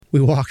we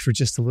walked for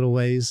just a little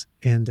ways,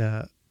 and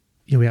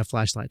we have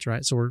flashlights,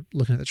 right? So we're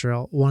looking at the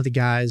trail. One of the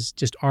guys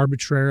just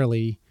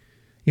arbitrarily,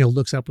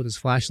 looks up with his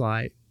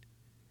flashlight,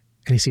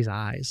 and he sees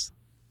eyes.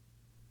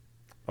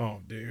 Oh,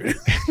 dude.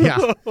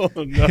 Yeah. Oh,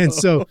 no. And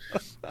so,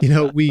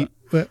 we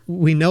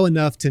know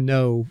enough to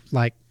know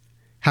like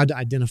how to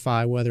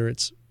identify whether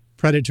it's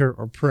predator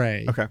or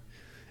prey. Okay.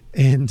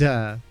 And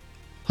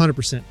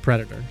 100%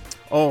 predator.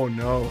 Oh,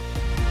 no.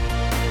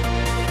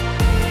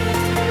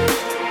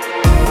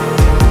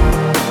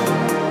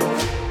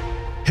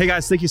 Hey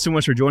guys, thank you so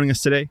much for joining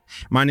us today.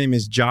 My name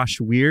is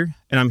Josh Weir,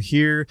 and I'm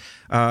here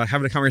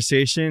having a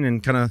conversation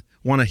and kind of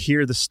want to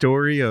hear the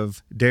story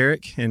of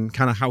Derek and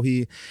kind of how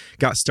he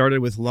got started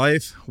with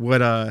life,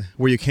 where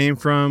you came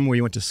from, where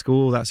you went to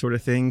school, that sort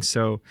of thing.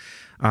 So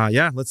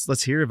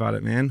let's hear about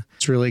it, man.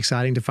 It's really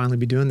exciting to finally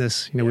be doing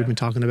this. We've been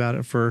talking about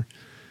it for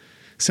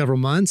several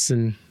months,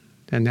 and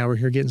now we're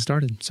here getting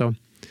started. So,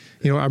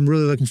 I'm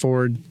really looking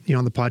forward,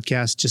 on the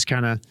podcast, just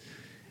kind of,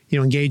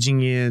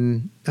 engaging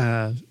in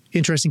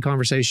interesting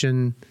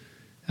conversation,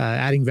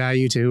 adding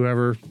value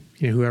to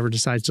whoever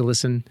decides to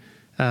listen,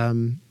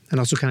 and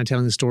also kind of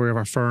telling the story of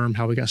our firm,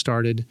 how we got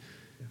started,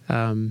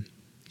 and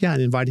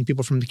inviting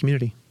people from the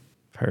community.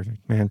 Perfect,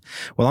 man.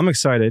 Well, I'm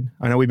excited.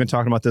 I know we've been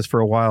talking about this for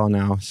a while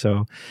now,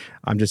 so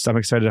I'm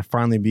excited to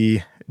finally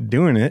be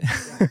doing it.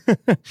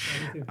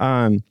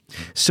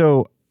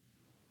 So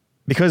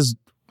because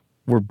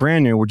we're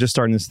brand new, we're just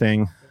starting this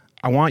thing,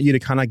 I want you to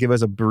kind of give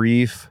us a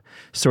brief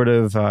sort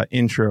of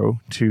intro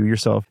to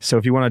yourself. So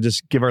if you want to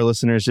just give our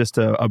listeners just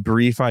a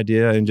brief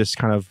idea and just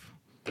kind of,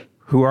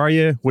 who are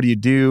you? What do you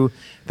do?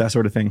 That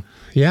sort of thing.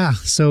 Yeah.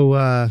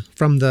 So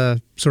from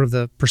the sort of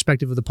the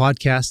perspective of the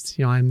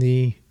podcast, I'm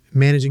the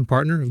managing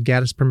partner of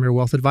Gaddis Premier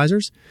Wealth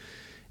Advisors.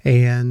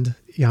 And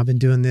I've been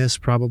doing this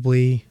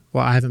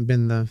I haven't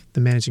been the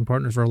managing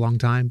partner for a long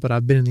time, but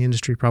I've been in the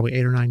industry probably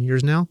 8 or 9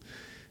 years now.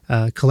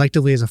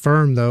 Collectively as a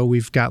firm, though,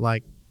 we've got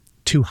like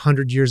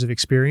 200 years of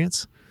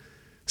experience.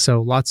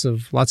 So lots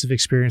of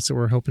experience that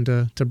we're hoping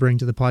to bring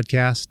to the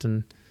podcast.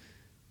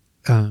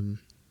 And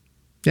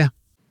yeah.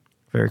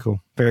 Very cool.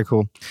 Very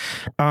cool.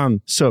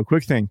 So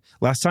quick thing.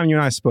 Last time you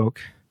and I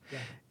spoke,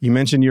 you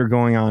mentioned you were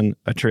going on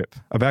a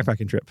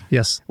backpacking trip.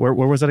 Yes. Where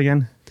was that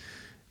again?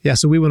 Yeah.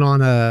 So we went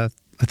on I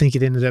think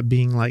it ended up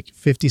being like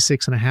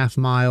 56.5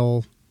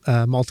 mile,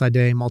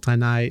 multi-day,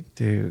 multi-night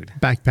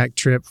backpack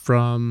trip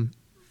from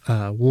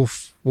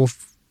Wolf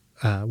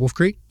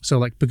Creek. So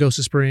like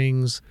Pagosa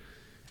Springs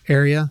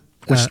area.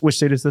 Which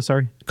state is this?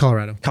 Sorry.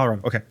 Colorado.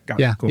 Okay. Got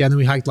it. Yeah. Cool. Yeah. And then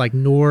we hiked like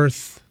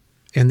north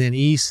and then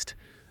east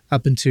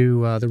up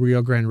into the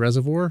Rio Grande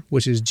Reservoir,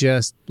 which is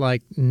just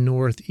like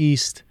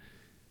northwest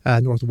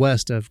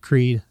of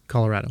Creede,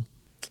 Colorado.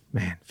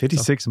 Man,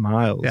 56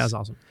 miles. Yeah, that's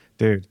awesome.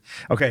 Dude.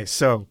 Okay.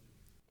 So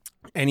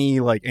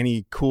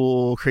any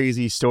cool,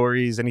 crazy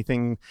stories,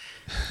 anything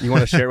you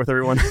want to share with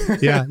everyone?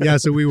 Yeah.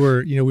 So we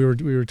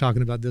were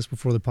talking about this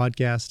before the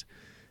podcast.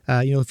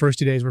 The first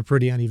 2 days were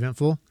pretty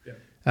uneventful. Yeah.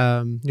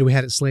 We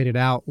had it slated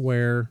out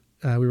where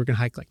we were going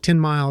to hike like 10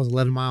 miles,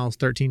 11 miles,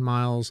 13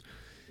 miles,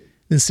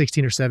 then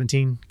 16 or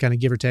 17, kind of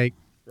give or take.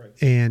 Right.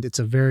 And it's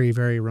a very,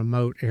 very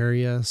remote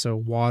area. So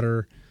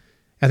water,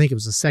 I think it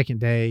was the second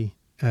day,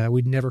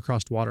 we'd never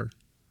crossed water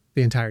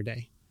the entire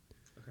day.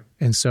 Okay.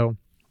 And so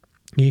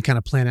you kind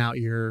of plan out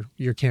your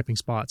camping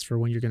spots for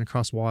when you're going to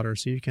cross water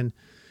so you can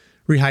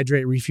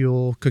rehydrate,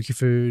 refuel, cook your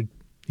food,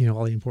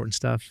 all the important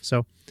stuff.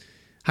 So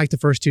hiked the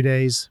first 2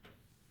 days,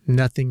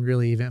 nothing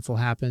really eventful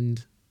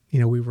happened.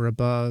 We were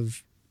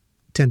above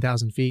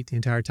 10,000 feet the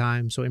entire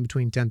time. So in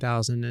between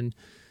 10,000 and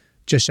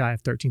just shy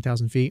of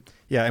 13,000 feet.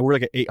 Yeah. And we're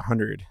like at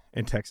 800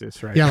 in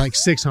Texas, right? Yeah. Like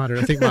 600.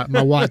 I think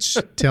my watch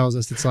tells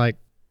us it's like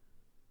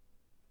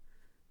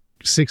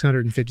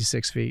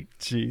 656 feet.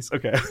 Jeez.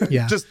 Okay.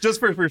 Yeah. just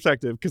for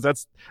perspective, because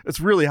that's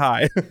really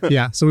high.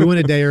 Yeah. So we went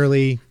a day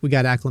early. We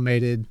got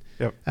acclimated.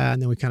 Yep.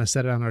 And then we kind of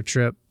set it on our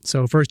trip.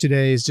 So first 2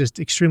 days, just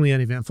extremely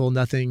uneventful.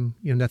 Nothing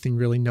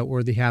really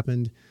noteworthy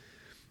happened.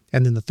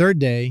 And then the third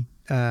day,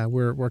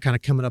 we're kind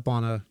of coming up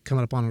on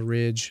a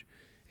ridge,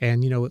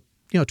 and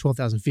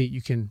 12,000 feet,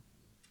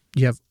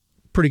 you have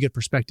pretty good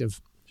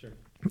perspective. Sure.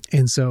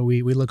 And so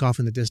we look off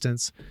in the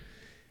distance,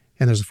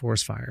 and there's a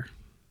forest fire.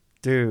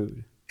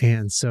 Dude.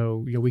 And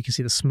so we can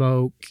see the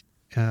smoke.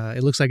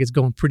 It looks like it's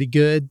going pretty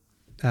good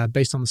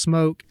based on the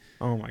smoke.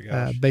 Oh my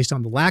gosh. Based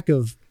on the lack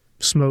of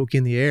smoke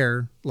in the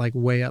air, like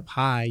way up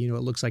high, it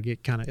looks like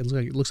it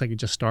looks like it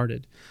just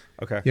started.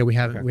 Okay. Yeah, we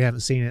haven't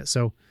seen it.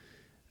 So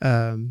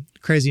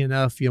crazy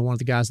enough, one of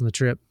the guys on the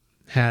trip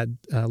had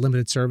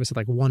limited service at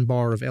like 1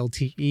 bar of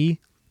LTE,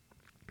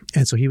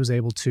 and so he was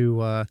able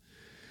to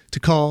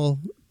call,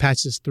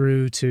 patch us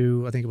through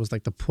to, I think it was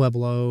like the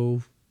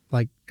Pueblo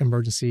like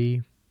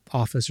emergency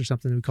office or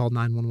something. We called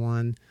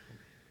 911,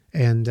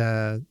 and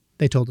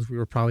they told us we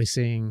were probably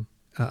seeing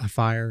a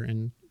fire,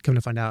 and come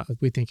to find out,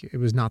 we think it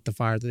was not the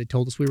fire that they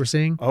told us we were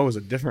seeing. Oh, it was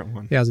a different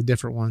one. Yeah, it was a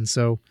different one.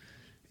 So,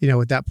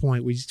 at that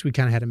point, we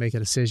kind of had to make a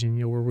decision.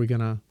 Were we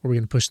gonna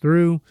push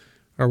through,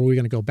 or were we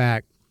gonna go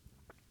back?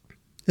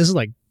 This is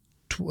like,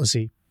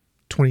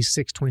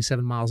 26,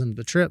 27 miles into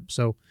the trip.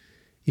 So,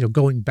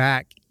 going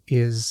back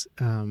is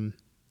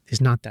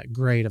not that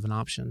great of an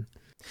option.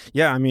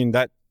 Yeah, I mean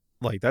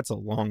that's a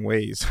long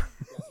ways.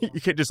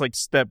 You can't just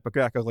step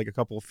back like a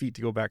couple of feet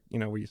to go back,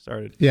 where you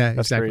started. Yeah,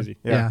 that's exactly. crazy.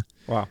 Yeah.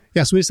 Wow.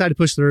 Yeah, so we decided to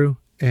push through,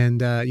 and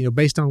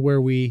based on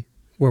where we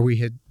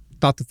had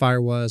thought the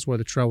fire was, where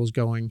the trail was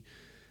going,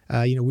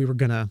 we were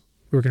gonna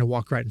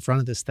walk right in front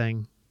of this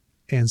thing,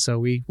 and so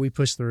we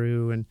pushed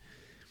through, and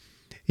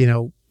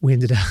we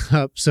ended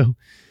up, so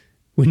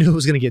we knew it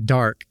was gonna get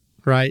dark,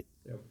 right?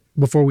 Yep.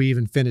 Before we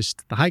even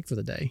finished the hike for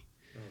the day.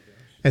 Oh,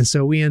 gosh. And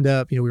so we end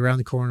up, we were around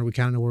the corner, we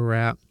kind of know where we're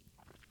at.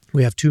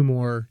 We have two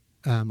more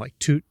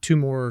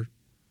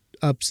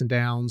ups and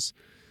downs.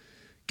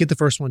 Get the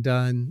first one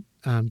done,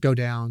 go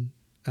down,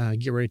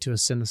 get ready to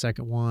ascend the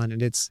second one,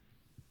 and it's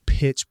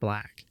pitch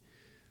black.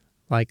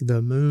 Like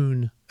the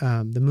moon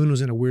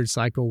was in a weird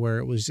cycle where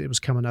it was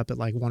coming up at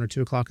like 1 or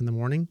 2 o'clock in the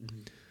morning.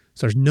 Mm-hmm.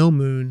 So there's no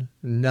moon,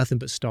 nothing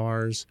but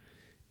stars,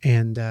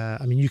 and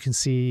you can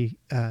see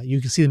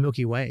the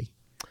Milky Way.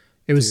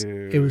 It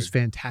was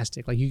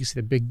fantastic. Like you can see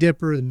the Big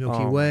Dipper, the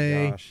Milky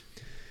Way, my gosh.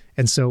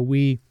 And so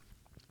we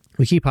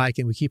keep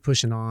hiking, we keep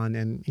pushing on,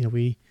 and it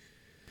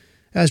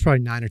was probably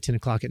 9 or 10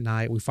 o'clock at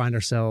night. We find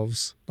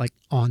ourselves like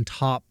on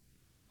top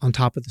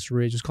of this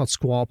ridge. It's called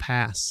Squall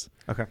Pass.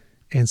 Okay.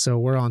 And so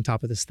we're on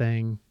top of this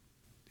thing.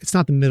 It's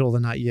not the middle of the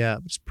night yet,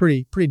 but it's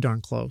pretty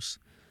darn close.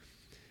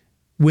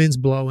 Wind's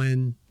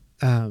blowing.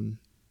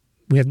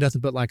 We have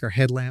nothing but like our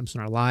headlamps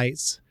and our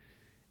lights.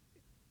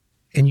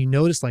 And you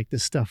notice like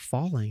this stuff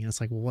falling. And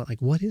it's like, well,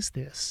 what is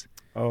this?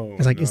 Oh,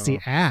 it's like, no. It's the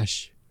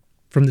ash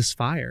from this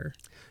fire.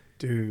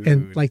 Dude.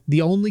 And like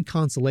the only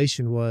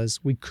consolation was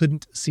we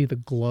couldn't see the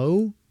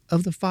glow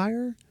of the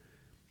fire.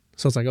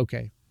 So it's like,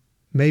 okay,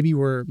 maybe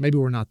we're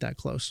not that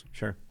close.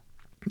 Sure.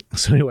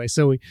 So anyway,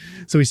 so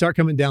we start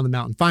coming down the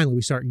mountain. Finally,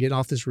 we start getting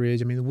off this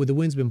ridge. I mean, the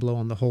wind's been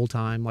blowing the whole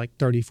time, like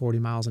 30, 40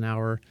 miles an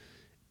hour.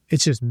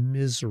 It's just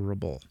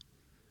miserable.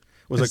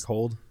 Was it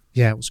cold?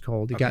 Yeah, it was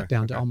cold. It got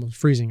down to almost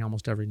freezing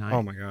almost every night.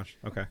 Oh my gosh.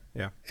 Okay.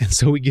 Yeah. And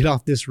so we get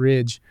off this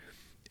ridge,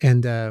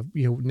 and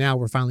now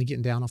we're finally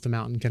getting down off the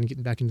mountain, kind of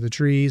getting back into the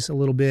trees a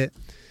little bit.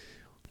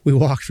 We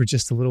walk for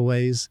just a little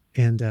ways,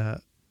 and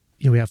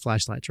we have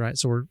flashlights, right?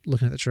 So we're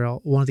looking at the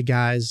trail. One of the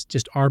guys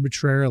just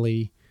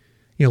arbitrarily,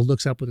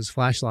 looks up with his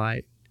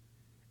flashlight,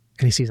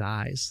 and he sees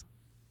eyes.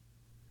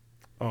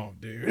 Oh,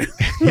 dude.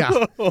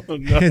 Yeah. Oh,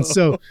 no. And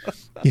so,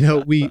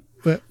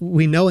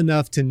 we know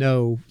enough to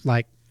know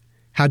like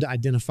how to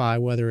identify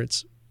whether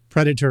it's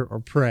predator or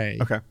prey.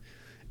 Okay.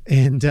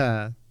 And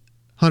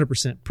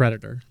 100%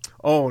 predator.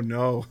 Oh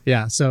no.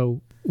 Yeah.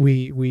 So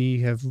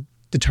we have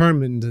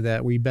determined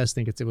that we best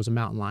think it was a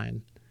mountain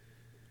lion.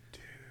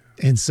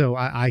 Dude. And so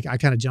I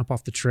kind of jump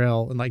off the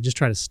trail and like just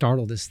try to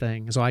startle this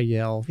thing. So I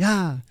yell,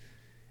 yeah.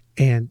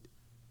 And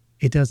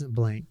it doesn't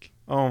blink.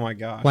 Oh my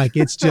gosh. Like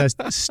it's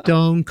just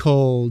stone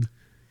cold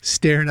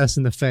staring us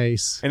in the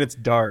face. And it's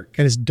dark.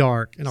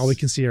 And all we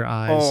can see are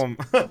eyes.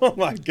 Oh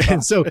my God.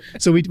 And so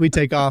we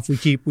take off, we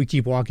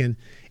keep walking,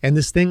 and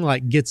this thing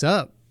like gets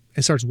up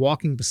and starts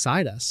walking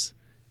beside us.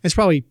 It's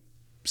probably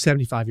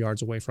 75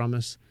 yards away from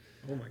us.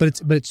 Oh my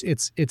God. But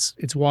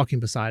it's walking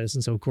beside us,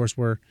 and so of course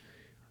we're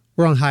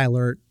on high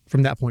alert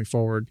from that point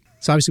forward.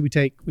 So obviously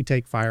we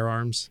take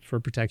firearms for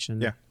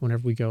protection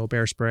whenever we go,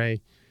 bear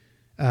spray.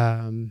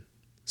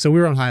 So we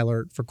were on high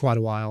alert for quite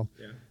a while.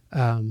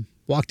 Yeah.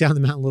 Walk down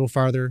the mountain a little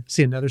farther,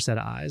 see another set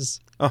of eyes.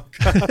 Oh,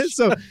 gosh.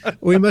 So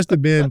we must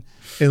have been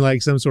in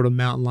like some sort of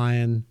mountain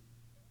lion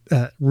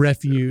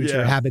refuge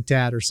or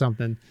habitat or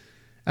something.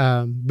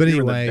 But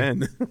anyway,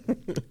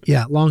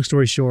 yeah, long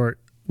story short,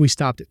 we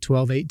stopped at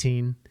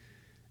 12:18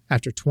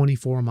 after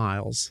 24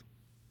 miles.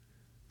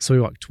 So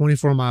we walked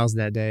 24 miles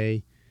that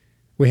day.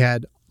 We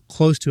had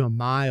close to a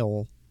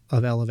mile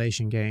of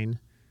elevation gain.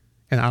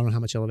 And I don't know how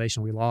much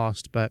elevation we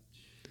lost, but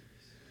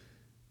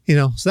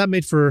so that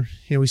made for,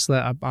 we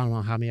slept, I don't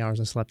know how many hours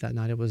I slept that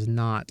night. It was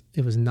not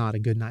a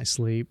good night's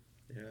sleep.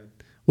 Yeah.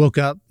 Woke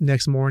up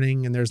next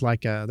morning and there's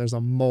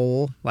a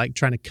mole like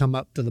trying to come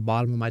up to the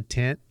bottom of my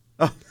tent.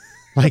 Oh.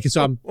 Like,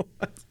 so I'm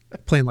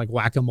playing like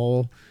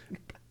whack-a-mole.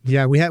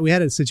 Yeah. We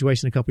had a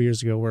situation a couple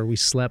years ago where we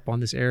slept on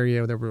this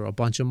area where there were a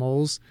bunch of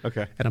moles.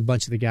 Okay. And a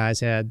bunch of the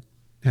guys had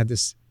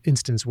this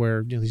instance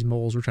where, these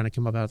moles were trying to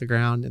come up out of the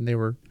ground and they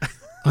were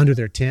under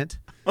their tent.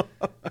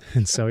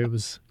 And so it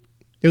was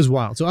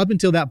wild. So up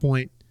until that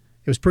point,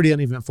 it was pretty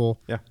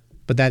uneventful. Yeah.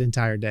 But that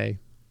entire day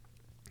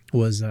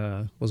was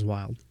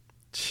wild.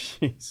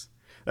 Jeez.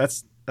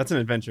 That's an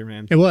adventure,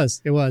 man. It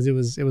was a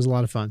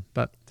lot of fun.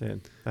 But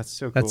dude, that's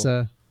so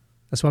cool.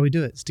 That's why we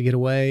do it. It's to get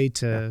away,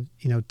 to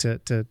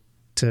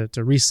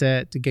to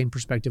reset, to gain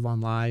perspective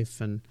on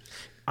life. And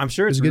I'm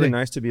sure it's really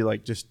nice to be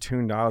like just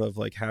tuned out of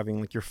like having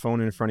like your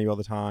phone in front of you all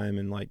the time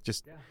and like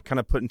just kind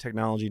of putting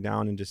technology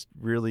down and just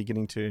really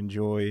getting to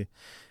enjoy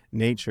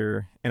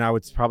nature. And I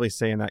would probably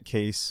say in that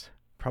case,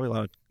 probably a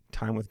lot of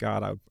time with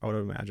God, I would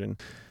imagine.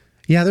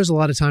 Yeah, there's a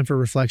lot of time for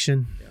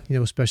reflection,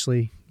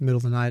 especially middle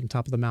of the night on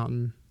top of the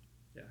mountain.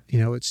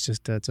 Yeah. It's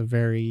just, it's a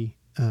very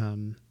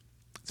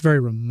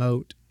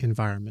remote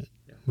environment.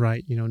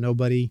 right?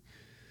 Nobody,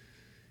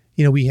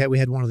 we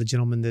had one of the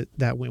gentlemen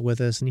that went with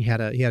us, and he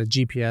had a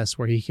GPS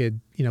where he could,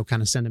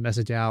 kind of send a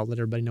message out, let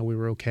everybody know we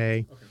were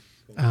okay.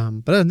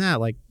 But other than that,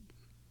 like,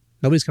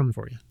 nobody's coming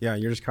for you. Yeah.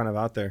 You're just kind of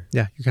out there.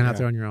 Yeah. You're kind of out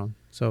there on your own.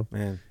 So,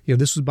 man,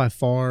 this was by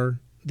far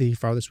the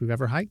farthest we've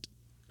ever hiked.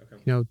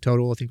 Okay.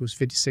 Total, I think it was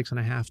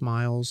 56.5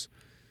 miles.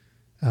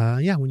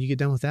 Yeah. When you get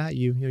done with that,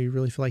 you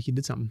really feel like you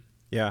did something.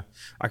 Yeah.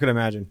 I could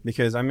imagine,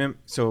 because I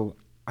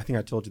think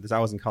I told you this. I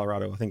was in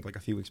Colorado, I think like a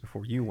few weeks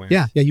before you went.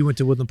 Yeah. Yeah. You went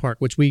to Woodland Park,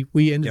 which we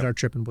ended our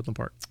trip in Woodland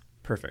Park.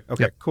 Perfect.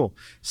 Okay, cool.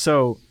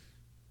 So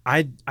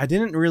I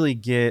didn't really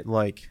get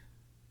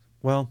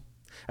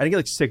I didn't get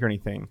like sick or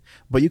anything,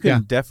 but you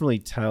can definitely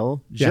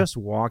tell just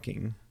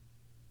walking,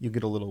 you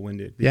get a little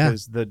winded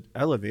because the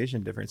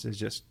elevation difference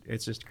is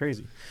it's just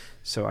crazy.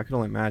 So I can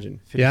only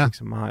imagine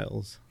 56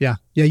 miles. Yeah.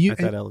 At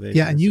that elevation.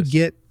 Yeah.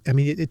 And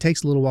it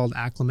takes a little while to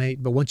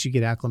acclimate, but once you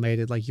get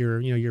acclimated, like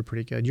you're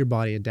pretty good. Your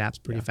body adapts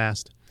pretty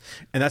fast.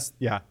 And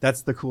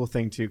that's the cool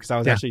thing too. Cause I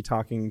was actually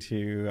talking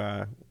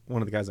to,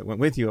 one of the guys that went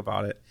with you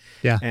about it.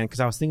 Yeah. And cause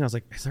I was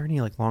like, is there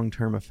any like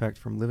long-term effect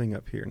from living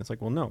up here? And it's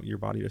like, well, no, your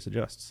body just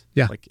adjusts.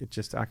 Yeah. Like it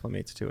just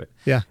acclimates to it.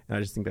 Yeah. And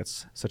I just think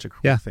that's such a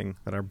cool thing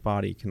that our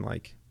body can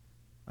like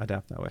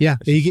adapt that way. Yeah.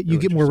 It's you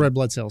get more red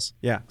blood cells.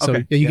 Yeah. So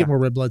okay. you get more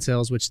red blood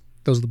cells, which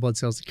those are the blood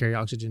cells that carry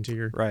oxygen to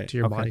your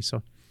body.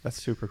 So that's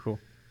super cool.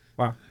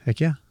 Wow. Heck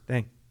yeah.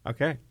 Dang.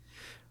 Okay.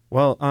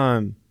 Well,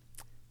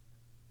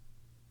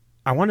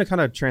 I want to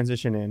kind of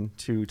transition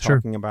into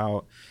talking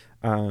about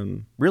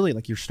really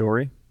like your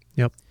story.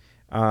 Yep.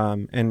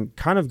 And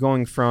kind of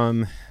going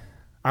from,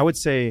 I would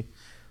say,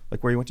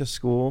 like where you went to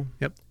school.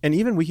 Yep. And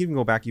even we can even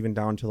go back even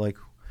down to like,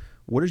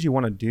 what did you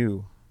want to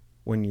do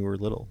when you were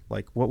little?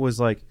 Like, what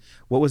was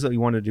it you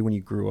wanted to do when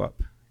you grew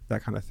up?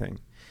 That kind of thing.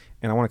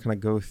 And I want to kind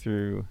of go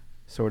through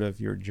sort of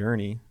your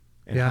journey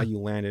and how you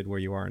landed where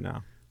you are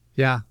now.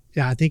 Yeah.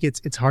 Yeah. I think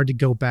it's hard to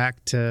go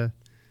back to,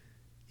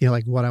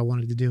 like what I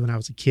wanted to do when I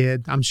was a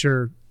kid. I'm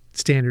sure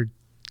standard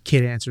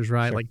kid answers,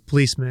 right? Sure. Like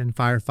policeman,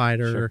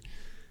 firefighter,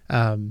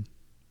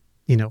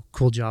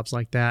 cool jobs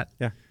like that.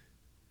 Yeah.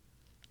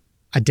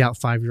 I doubt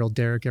 5-year-old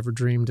Derek ever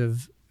dreamed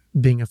of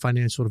being a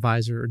financial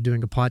advisor or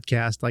doing a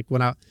podcast. Like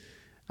when I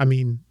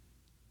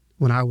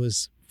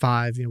was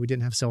 5, we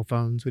didn't have cell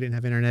phones. We didn't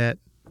have internet,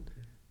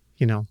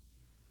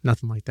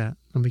 nothing like that.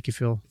 It'll make you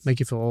feel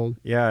old.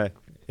 Yeah.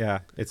 Yeah.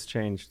 It's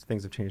changed.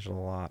 Things have changed a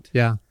lot.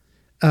 Yeah.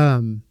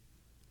 When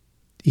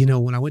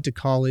I went to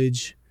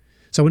college,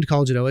 so I went to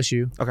college at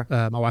OSU.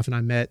 Okay. My wife and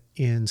I met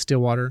in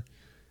Stillwater.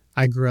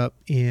 I grew up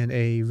in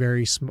a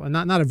very small,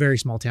 not a very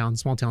small town.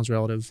 Small town's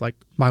relative. Like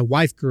my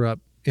wife grew up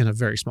in a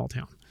very small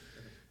town.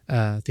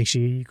 I think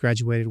she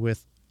graduated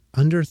with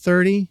under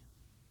 30,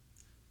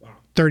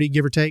 30,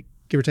 give or take,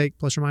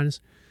 plus or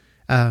minus.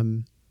 I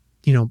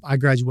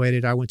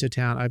graduated. I went to a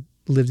town. I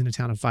lived in a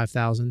town of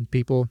 5,000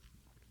 people.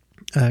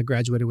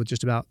 Graduated with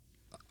just about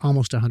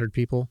almost 100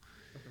 people.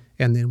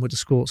 And then went to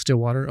school at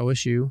Stillwater,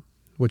 OSU,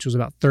 which was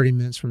about 30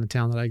 minutes from the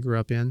town that I grew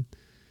up in.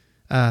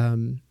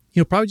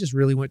 Probably just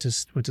really went to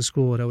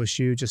school at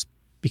OSU just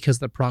because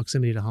of the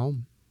proximity to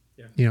home.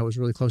 Yeah. It was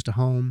really close to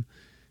home,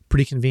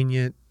 pretty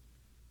convenient,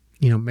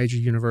 major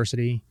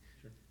university.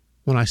 Sure.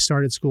 When I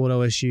started school at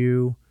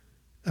OSU,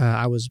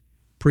 I was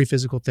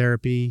pre-physical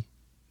therapy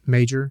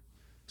major.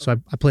 So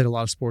I played a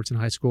lot of sports in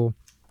high school.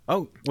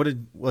 Oh,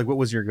 what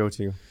was your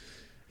go-to?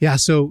 Yeah.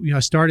 So, I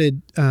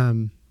started,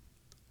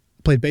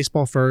 played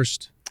baseball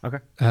first. Okay.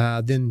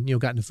 Then,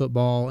 got into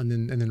football and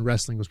then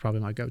wrestling was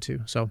probably my go-to.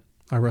 So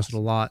I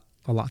wrestled a lot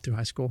through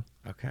high school.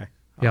 Okay.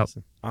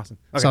 Awesome. Yep. Awesome.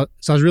 Okay.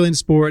 So I was really into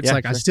sports. Yeah,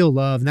 sure. I still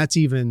love, and that's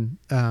even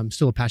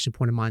still a passion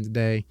point of mine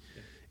today,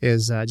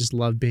 is just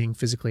love being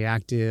physically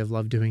active,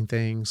 love doing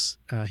things.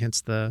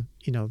 Hence the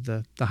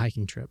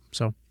hiking trip.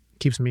 So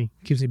keeps me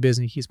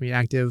busy, keeps me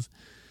active.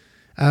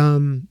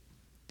 Through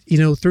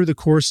the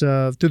course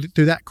of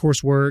through that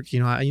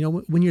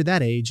coursework, when you're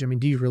that age, I mean,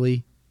 do you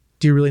really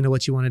know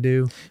what you want to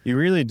do? You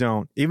really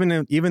don't.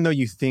 Even though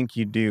you think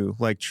you do,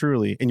 like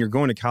truly, and you're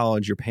going to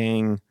college, you're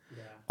paying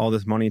all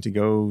this money to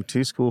go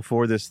to school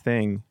for this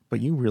thing,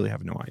 but you really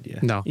have no idea.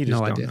 No, you just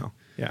no don't idea. know.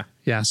 Yeah.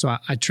 Yeah. So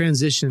I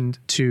transitioned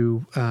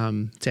to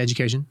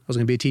education. I was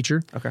going to be a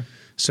teacher. Okay.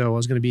 So I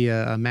was going to be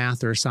a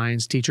math or a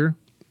science teacher,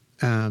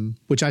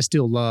 which I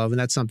still love. And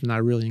that's something I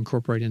really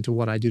incorporate into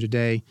what I do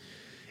today,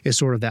 is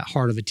sort of that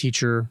heart of a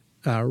teacher,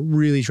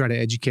 really try to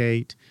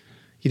educate.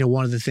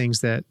 One of the things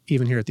that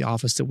even here at the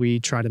office that we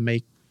try to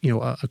make,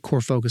 a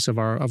core focus of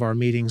our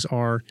meetings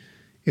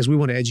is we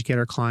want to educate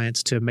our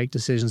clients to make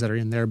decisions that are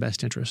in their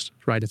best interest,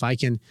 right? If I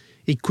can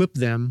equip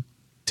them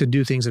to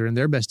do things that are in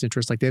their best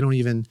interest, like they don't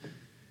even,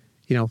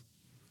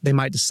 they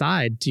might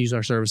decide to use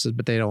our services,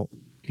 but they don't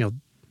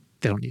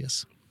need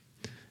us.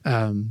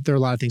 There are a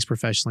lot of things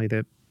professionally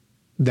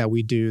that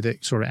we do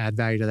that sort of add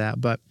value to that.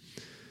 But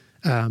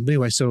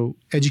anyway, so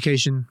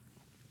education,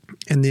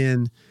 and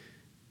then,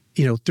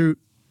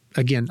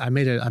 again, I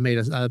made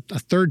a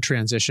third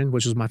transition,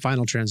 which was my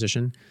final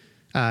transition,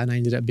 and I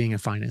ended up being a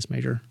finance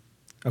major.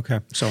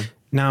 Okay. So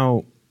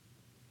now,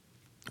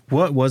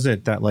 what was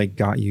it that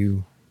got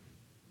you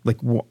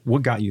like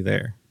what got you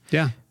there?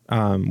 Yeah.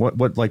 What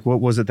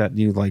was it that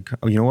you like,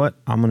 oh, you know what?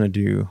 I'm going to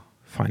do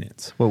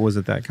finance. What was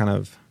it that kind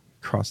of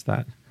crossed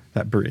that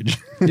bridge?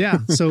 Yeah.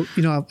 So,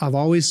 I've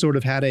always sort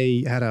of had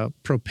a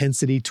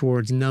propensity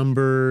towards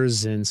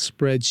numbers and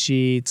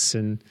spreadsheets,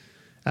 and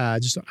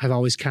I've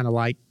always kind of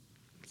liked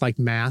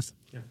math.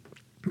 Yeah.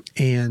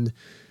 And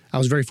I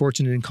was very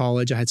fortunate in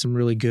college. I had some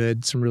really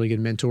good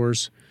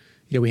mentors.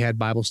 We had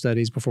Bible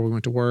studies before we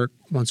went to work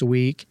once a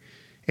week.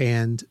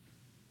 And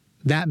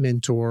that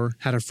mentor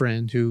had a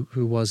friend who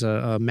was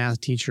a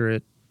math teacher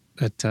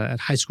at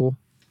high school.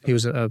 He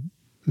was a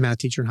math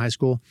teacher in high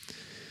school.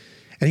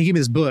 And he gave me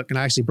this book, and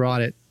I actually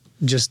brought it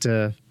just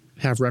to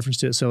have reference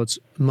to it. So it's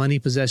Money,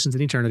 Possessions,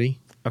 and Eternity.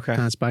 Okay.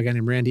 It's by a guy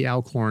named Randy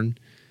Alcorn.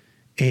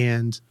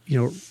 And,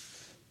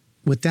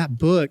 with that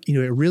book, it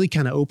really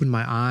kind of opened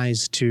my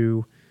eyes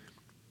to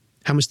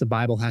how much the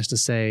Bible has to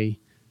say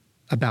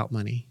about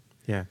money.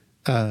 Yeah.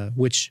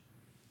 Which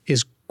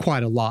is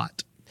quite a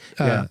lot.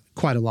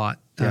 Quite a lot.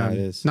 Yeah, it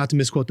is. Not to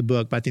misquote the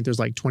book, but I think there's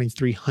like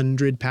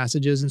 2,300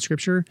 passages in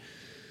Scripture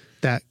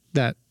that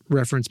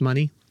reference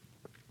money,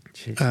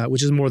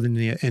 which is more than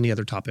any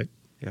other topic,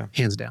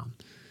 hands down.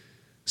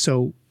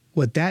 So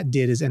what that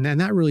did is, and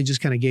that really just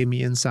kind of gave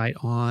me insight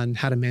on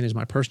how to manage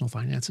my personal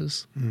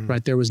finances,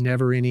 right? There was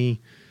never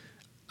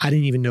I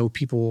didn't even know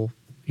people,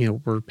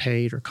 were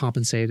paid or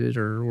compensated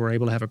or were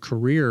able to have a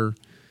career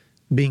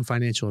being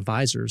financial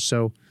advisors.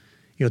 So,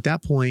 at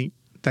that point,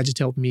 that just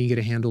helped me get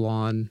a handle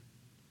on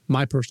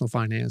my personal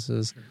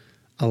finances,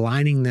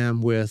 aligning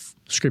them with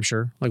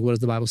Scripture, like what does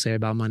the Bible say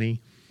about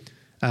money?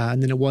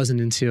 And then it wasn't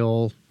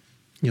until,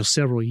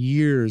 several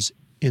years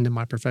into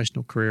my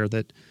professional career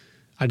that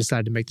I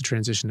decided to make the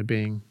transition to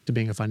being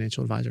a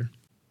financial advisor.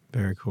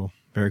 Very cool.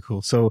 Very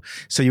cool. So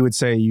you would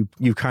say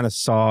you kind of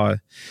saw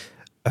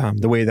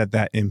the way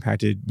that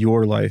impacted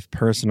your life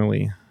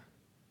personally,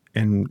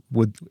 and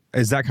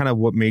is that kind of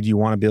what made you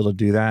want to be able to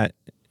do that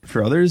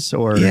for others?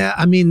 Or yeah,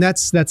 I mean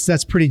that's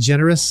pretty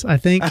generous, I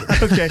think.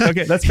 okay,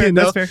 that's fair.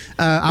 That's fair.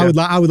 I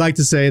would like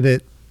to say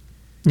that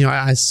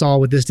I saw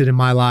what this did in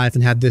my life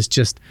and had this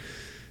just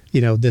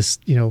this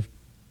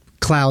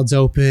clouds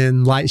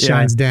open, light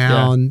shines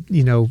down,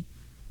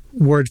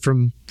 word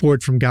from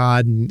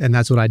God, and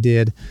that's what I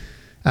did.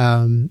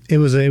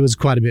 It was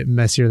quite a bit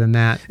messier than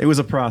that. It was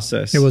a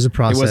process. It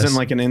wasn't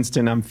like an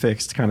instant I'm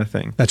fixed kind of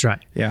thing. That's right.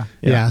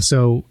 Yeah.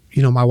 So,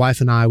 my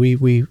wife and I,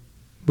 we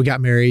got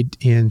married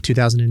in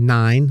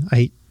 2009. I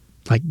hate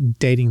like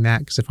dating that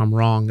because if I'm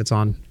wrong, it's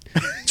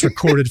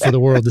recorded for the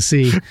world to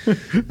see.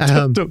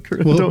 Don't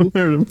hurt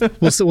him.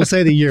 We'll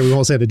say the year. We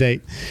won't say the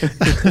date.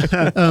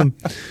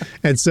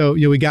 And so,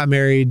 we got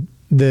married.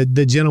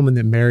 The gentleman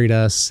that married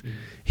us,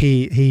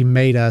 he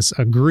made us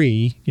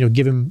agree,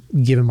 give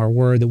him our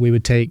word that we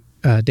would take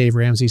Dave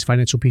Ramsey's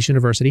Financial Peace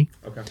University.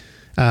 Okay.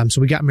 So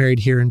we got married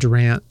here in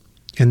Durant,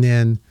 and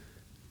then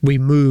we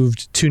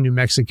moved to New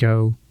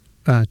Mexico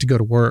to go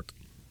to work.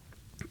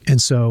 And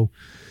so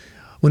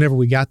whenever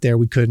we got there,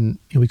 we couldn't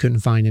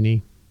find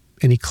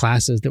any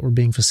classes that were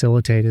being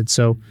facilitated.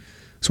 So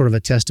sort of a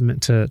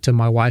testament to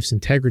my wife's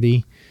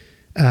integrity,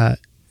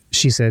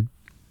 she said,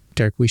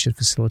 Derek, we should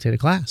facilitate a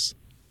class.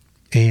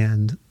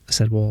 And I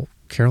said, well,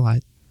 Carol,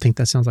 I think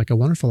that sounds like a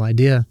wonderful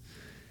idea.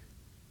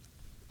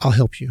 I'll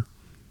help you.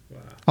 Wow.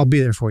 I'll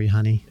be there for you,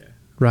 honey. Yeah.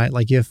 Right?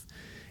 Like if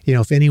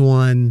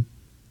anyone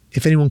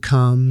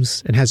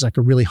comes and has like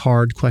a really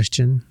hard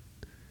question,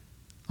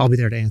 I'll be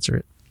there to answer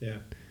it. Yeah.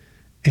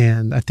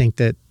 And I think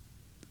that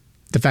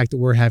the fact that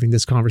we're having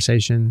this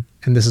conversation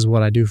and this is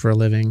what I do for a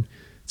living,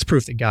 it's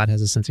proof that God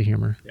has a sense of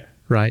humor. Yeah.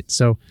 Right?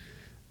 So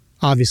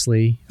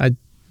obviously, I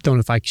don't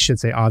know if I should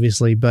say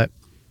obviously, but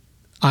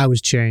I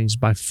was changed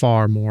by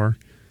far more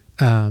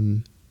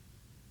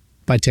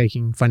by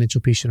taking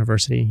Financial Peace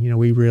University.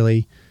 We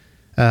really,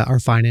 our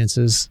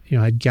finances,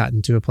 had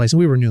gotten to a place, and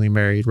we were newly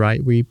married,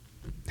 right? We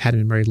hadn't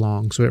been married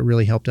long, so it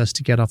really helped us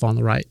to get off on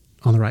the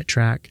right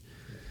track.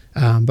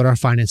 But our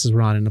finances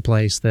were not in a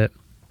place that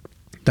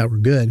were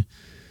good.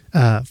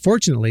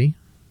 Fortunately,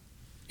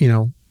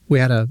 we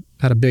had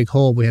a big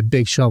hole. We had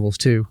big shovels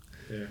too.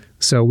 Yeah.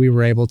 So we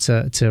were able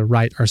to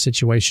right our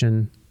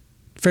situation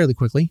fairly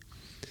quickly,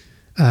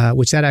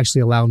 which that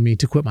actually allowed me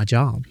to quit my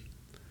job.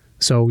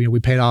 So, we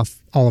paid off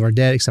all of our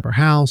debt except our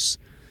house,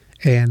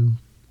 and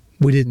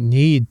we didn't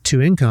need two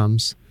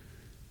incomes.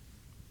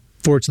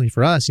 Fortunately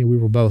for us, we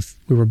were both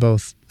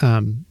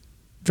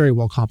very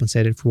well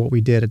compensated for what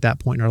we did at that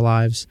point in our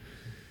lives.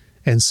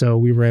 And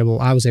so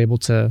I was able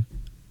to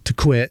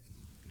quit,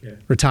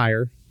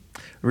 retire.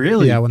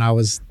 Really? Yeah. When I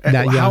was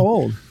that young. How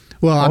old?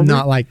 Well, I'm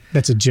not like,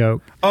 that's a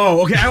joke.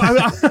 Oh, okay.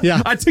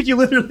 Yeah. I took you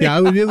literally. Yeah.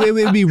 It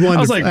would be wonderful.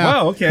 I was like,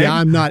 wow, okay. Yeah.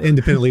 I'm not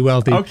independently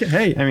wealthy. Okay.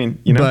 Hey, I mean,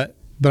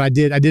 But I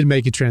did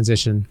make a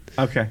transition.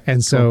 Okay.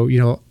 And so,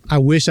 I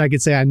wish I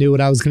could say I knew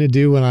what I was going to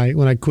do when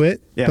I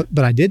quit,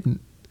 but I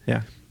didn't.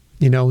 Yeah.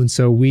 And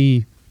so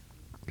we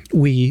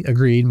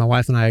agreed, my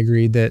wife and I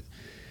agreed that,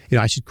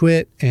 I should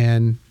quit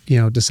and,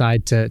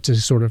 decide to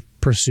sort of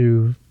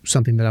pursue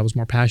something that I was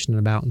more passionate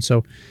about. And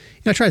so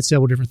I tried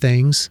several different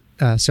things,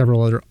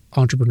 several other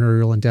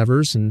entrepreneurial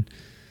endeavors, and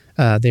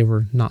They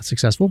were not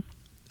successful.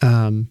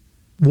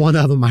 One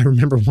of them, I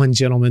remember one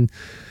gentleman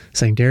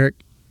saying, Derek,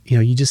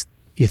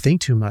 you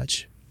think too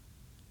much.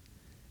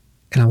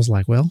 And I was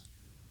like, well,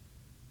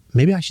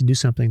 maybe I should do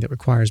something that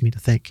requires me to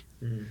think.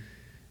 Mm-hmm.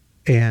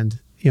 And,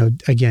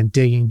 again,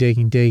 digging,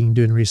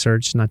 doing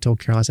research. And I told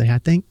Carol, I said, hey,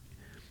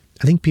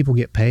 I think people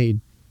get paid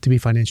to be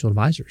financial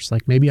advisors.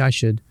 Like maybe I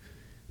should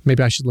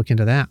look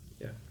into that.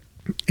 Yeah.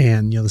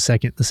 And, the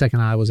second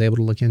I was able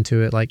to look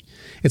into it,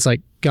 it's like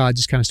God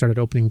just kind of started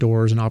opening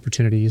doors and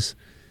opportunities,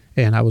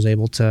 and I was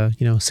able to,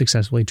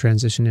 successfully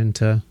transition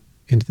into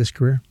this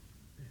career.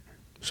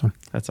 So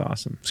that's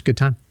awesome. It's a good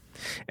time.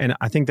 And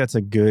I think that's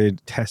a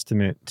good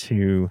testament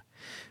to,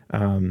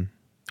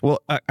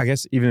 I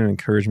guess even an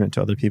encouragement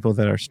to other people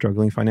that are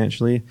struggling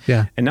financially.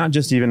 Yeah. And not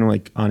just even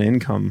like on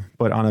income,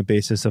 but on a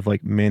basis of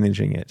like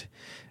managing it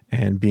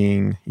and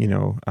being,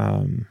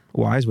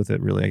 wise with it,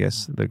 really, I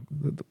guess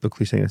the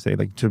cliche to say,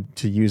 like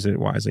to use it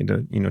wisely,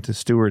 to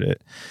steward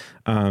it,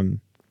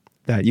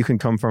 that you can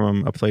come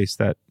from a place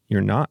that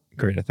you're not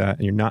great at that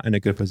and you're not in a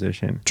good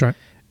position. That's right.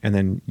 And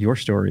then your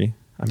story,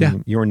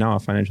 you're now a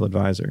financial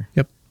advisor.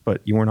 Yep.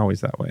 But you weren't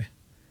always that way.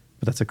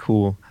 But that's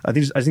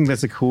I think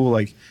that's a cool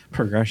like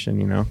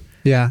progression,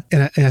 Yeah.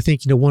 And I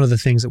think, one of the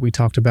things that we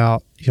talked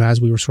about, as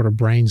we were sort of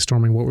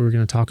brainstorming what we were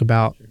going to talk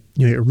about,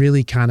 it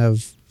really kind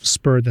of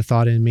spurred the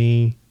thought in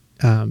me,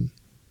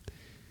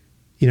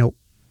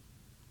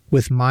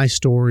 with my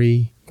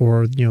story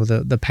or,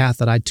 the path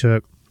that I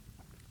took,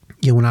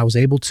 when I was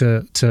able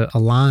to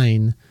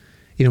align,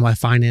 my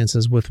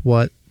finances with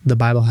what the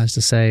Bible has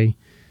to say,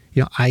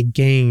 I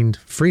gained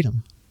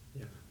freedom,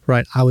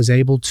 right? I was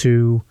able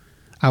to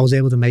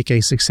make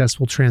a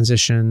successful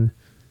transition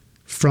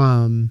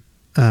from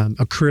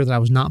a career that I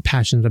was not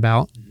passionate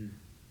about.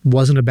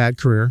 Wasn't a bad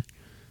career,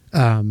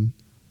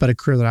 but a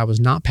career that I was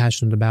not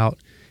passionate about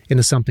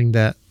into something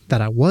that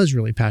I was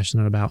really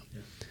passionate about.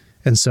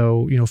 And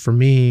so, for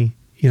me,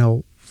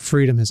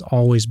 freedom has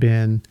always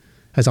been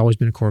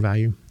a core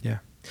value. Yeah.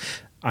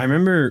 I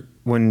remember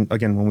when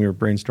we were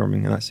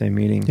brainstorming in that same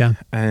meeting,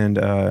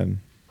 and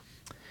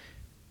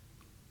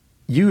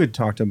you had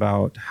talked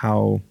about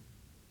how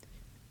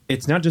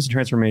it's not just a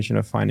transformation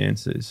of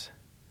finances,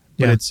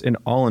 but it's an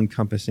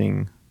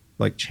all-encompassing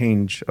like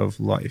change of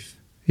life.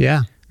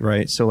 Yeah.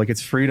 Right. So like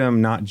it's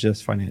freedom, not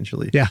just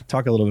financially. Yeah.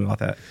 Talk a little bit about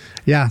that.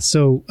 Yeah.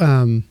 So,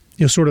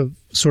 sort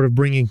of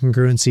bringing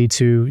congruency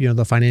to,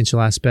 the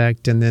financial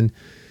aspect, and then,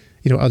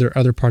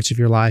 other parts of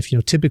your life,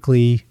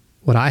 typically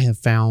what I have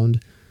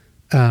found,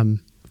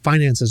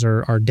 finances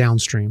are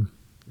downstream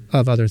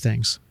of other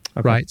things.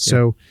 Okay. Right. Yeah.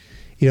 So,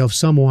 if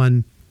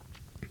someone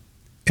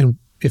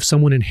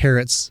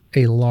inherits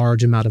a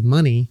large amount of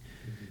money,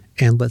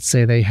 and let's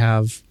say they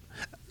have,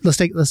 let's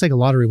take a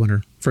lottery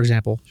winner, for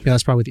example.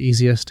 That's probably the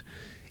easiest.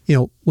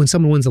 When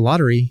someone wins the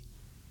lottery,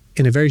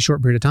 in a very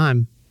short period of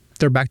time,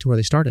 they're back to where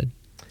they started.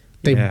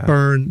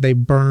 They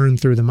burn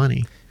through the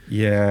money.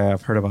 Yeah,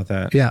 I've heard about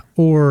that. Yeah.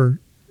 Or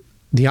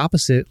the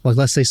opposite, like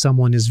let's say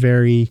someone is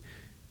very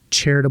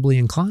charitably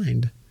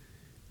inclined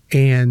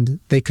and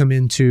they come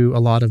into a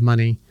lot of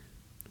money.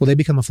 Well, they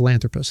become a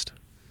philanthropist.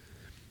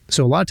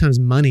 So a lot of times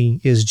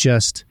money is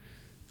just,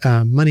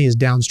 money is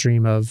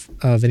downstream of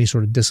any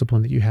sort of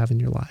discipline that you have in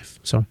your life.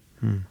 So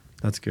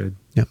that's good.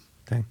 Yeah.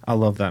 Dang, I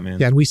love that, man.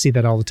 Yeah. And we see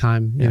that all the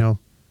time,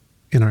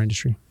 in our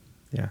industry.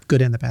 Yeah.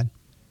 Good and the bad.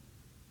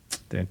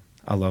 Dude,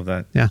 I love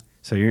that. Yeah.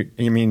 So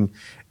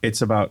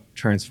it's about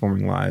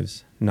transforming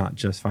lives, not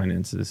just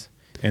finances.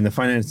 And the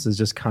finances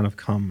just kind of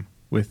come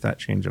with that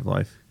change of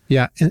life.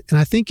 Yeah. And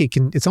I think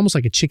it's almost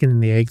like a chicken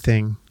and the egg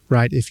thing,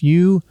 right? If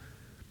you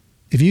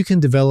can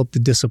develop the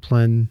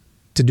discipline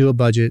to do a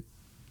budget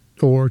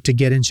or to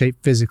get in shape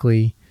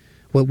physically,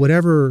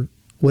 whatever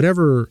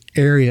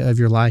area of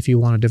your life you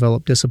want to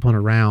develop discipline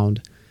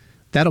around,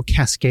 that'll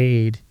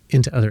cascade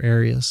into other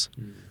areas,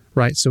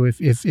 right? So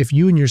if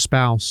you and your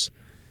spouse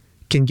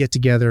can get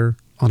together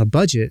on a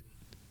budget,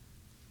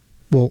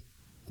 well,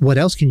 what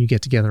else can you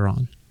get together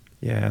on?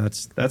 Yeah,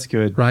 that's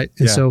good. Right.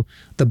 And so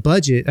the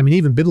budget,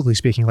 even biblically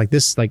speaking, like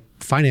this, like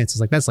finances,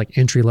 like that's like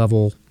entry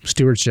level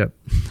stewardship,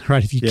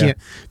 right? If you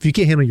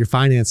can't handle your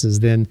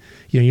finances, then,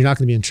 you're not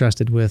going to be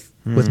entrusted with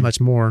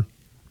much more.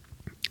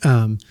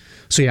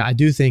 So I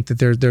do think that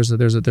there's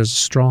a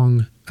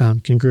strong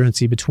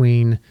congruency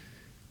between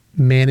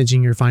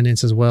managing your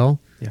finances well,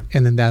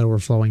 and then that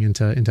overflowing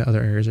into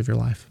other areas of your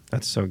life.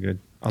 That's so good.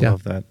 I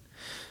love that.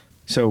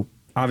 So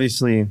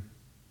obviously,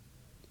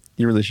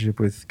 your relationship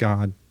with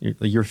God,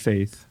 your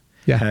faith,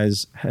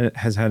 has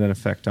had an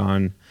effect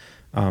on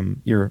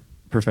your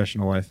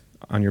professional life,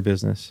 on your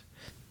business.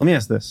 Let me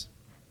ask this: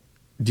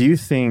 do you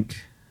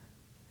think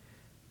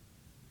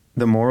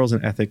the morals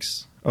and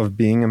ethics of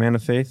being a man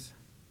of faith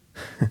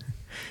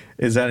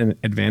is that an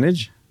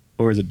advantage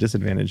or is it a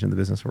disadvantage in the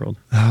business world?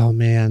 Oh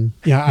man,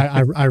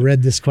 I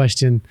read this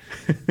question,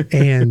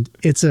 and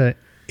it's a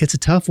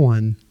tough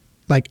one.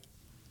 Like,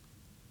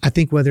 I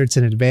think whether it's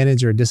an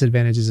advantage or a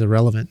disadvantage is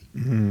irrelevant.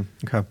 Mm-hmm.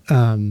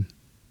 Okay.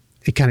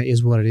 It kind of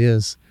is what it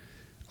is.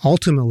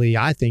 Ultimately,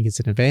 I think it's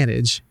an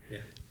advantage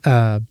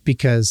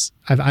because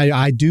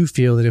I do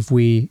feel that if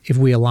we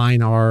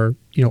align our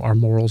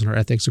morals and our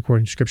ethics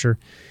according to Scripture,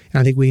 and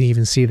I think we can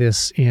even see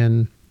this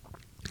in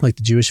like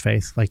the Jewish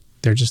faith, like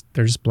they're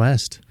just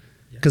blessed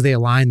because they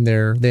align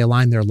their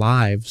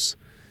lives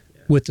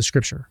with the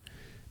Scripture.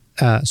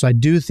 So I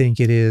do think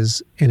it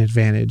is an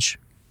advantage,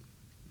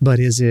 but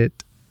is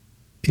it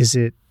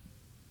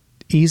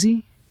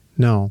easy?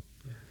 No.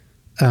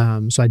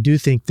 So I do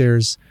think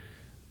there's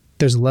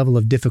a level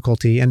of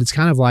difficulty, and it's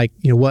kind of like,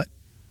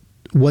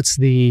 what's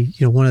the,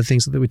 one of the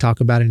things that we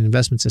talk about in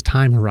investments is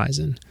time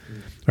horizon,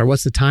 or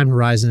what's the time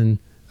horizon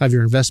of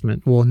your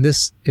investment? Well, in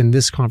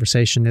this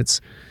conversation,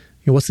 it's,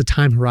 what's the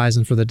time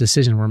horizon for the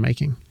decision we're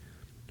making,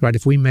 right?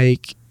 If we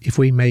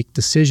make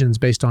decisions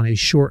based on a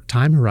short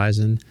time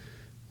horizon,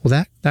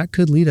 well, that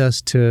could lead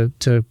us to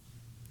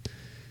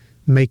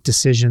make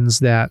decisions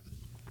that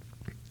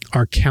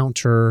are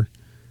counter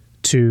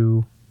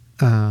to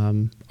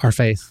our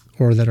faith,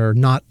 or that are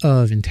not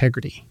of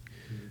integrity.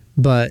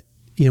 But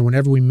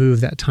whenever we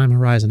move that time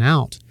horizon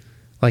out,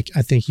 like,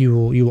 I think you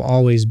will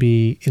always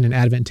be in an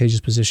advantageous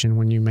position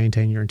when you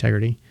maintain your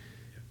integrity.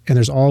 And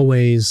there's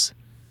always,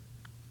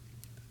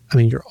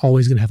 you're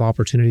always going to have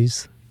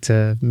opportunities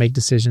to make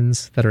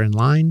decisions that are in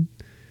line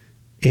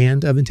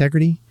and of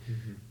integrity,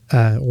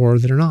 or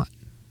that are not.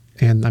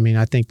 And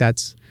I think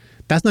that's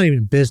not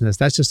even business.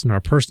 That's just in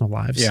our personal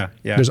lives. Yeah.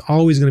 There's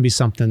always going to be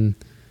something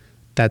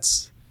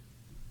that's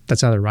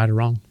either right or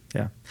wrong.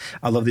 Yeah.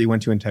 I love that you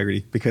went to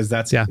integrity, because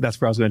that's where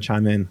I was going to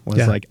chime in,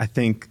 was like, I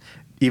think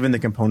even the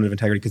component of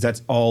integrity, because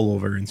that's all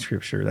over in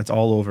Scripture, that's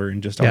all over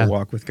in just our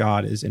walk with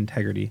God, is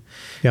integrity.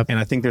 Yep. And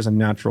I think there's a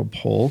natural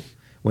pull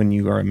when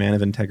you are a man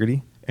of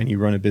integrity and you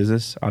run a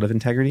business out of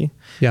integrity.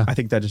 Yeah. I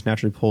think that just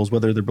naturally pulls,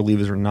 whether they're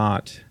believers or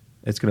not,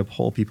 it's going to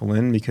pull people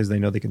in because they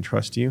know they can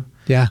trust you.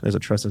 Yeah. There's a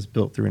trust that's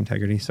built through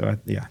integrity. So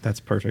that's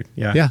perfect.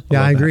 Yeah. Yeah.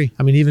 I agree.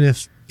 Even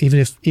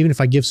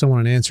if I give someone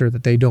an answer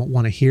that they don't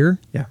want to hear,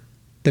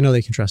 they know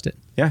they can trust it.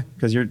 Yeah.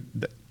 Because you're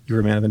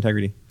a man of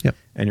integrity. Yep.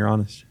 And you're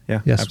honest.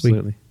 Yeah. Yes,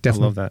 absolutely.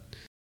 Definitely. I love that.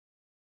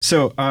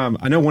 So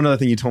I know one other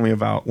thing you told me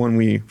about when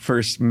we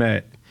first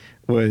met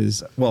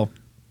was,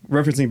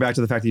 referencing back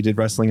to the fact that you did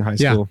wrestling in high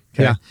school.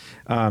 Okay?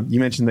 Yeah. You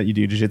mentioned that you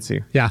do jiu-jitsu.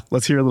 Yeah.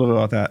 Let's hear a little bit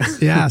about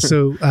that. Yeah.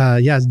 So,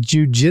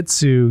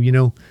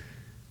 jiu-jitsu,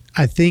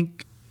 I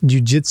think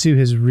jiu-jitsu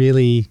has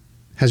really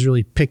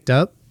picked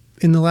up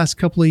in the last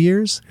couple of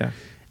years. Yeah.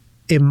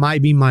 It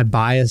might be my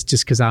bias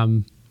just because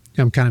I'm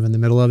kind of in the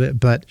middle of it,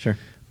 but sure.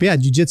 But yeah,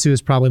 jiu-jitsu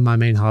is probably my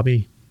main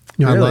hobby.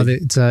 Really? I love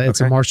it. It's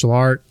a martial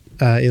art.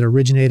 It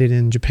originated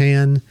in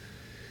Japan.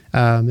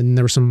 And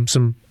there were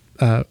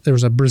there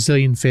was a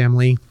Brazilian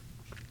family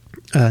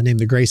named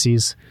the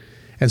Gracies.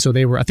 And so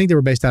I think they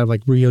were based out of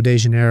like Rio de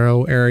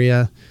Janeiro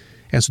area.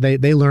 And so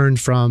they learned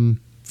from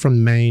the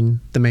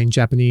main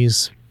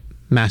Japanese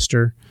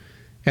master.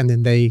 And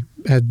then they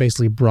had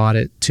basically brought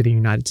it to the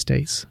United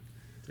States.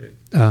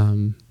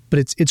 But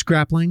it's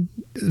grappling,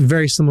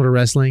 very similar to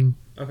wrestling.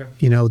 Okay.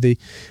 The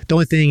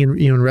only thing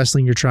in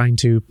wrestling, you're trying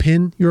to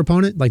pin your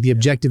opponent. Like the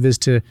objective is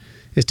to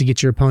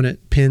get your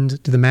opponent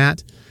pinned to the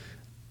mat.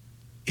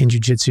 In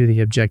jiu-jitsu, the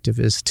objective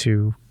is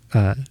to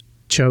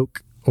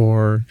choke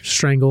or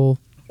strangle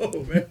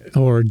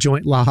or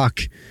joint lock.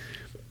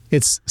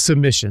 It's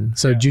submission.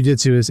 So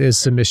jiu-jitsu is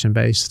submission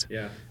based.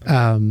 Yeah.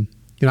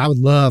 I would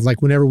love,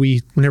 like, whenever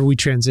we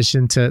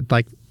transition to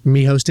like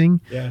me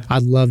hosting,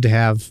 I'd love to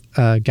have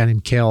a guy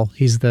named Kel.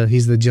 He's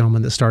the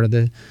gentleman that started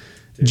the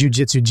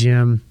jiu-jitsu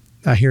gym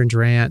here in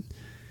Durant,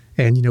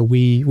 and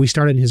we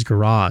started in his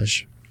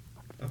garage.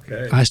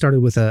 Okay. I started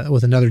with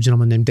another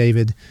gentleman named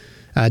David.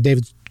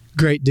 David's a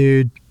great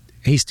dude.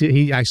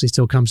 He actually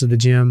still comes to the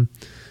gym.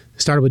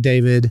 Started with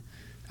David.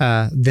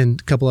 Then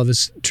a couple of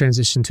us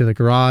transitioned to the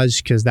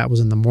garage because that was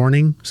in the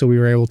morning, so we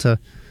were able to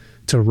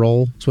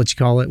roll. That's what you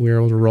call it. We were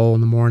able to roll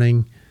in the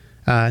morning,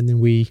 and then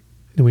we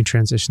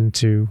transitioned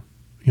to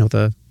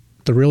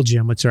the real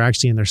gym, which are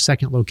actually in their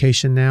second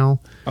location now.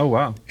 Oh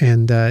wow!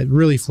 And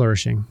really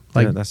flourishing.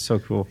 That's so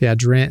cool. Yeah,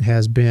 Durant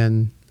has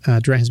been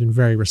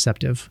very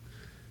receptive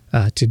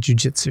to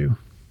jiu-jitsu.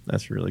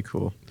 That's really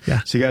cool.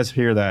 Yeah. So you guys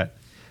hear that?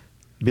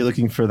 Be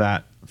looking for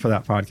that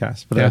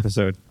podcast, for that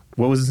episode.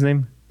 What was his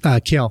name?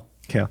 Kel.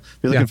 Be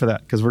looking for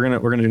that, because we're gonna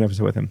do an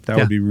episode with him. That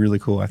would be really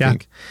cool, I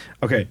think.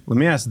 Okay, let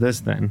me ask this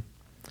then.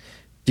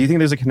 Do you think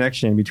there's a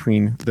connection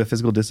between the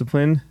physical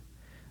discipline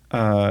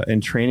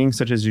and training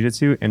such as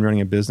jiu-jitsu and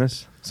running a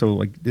business? So,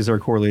 like, is there a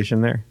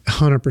correlation there?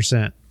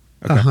 100%.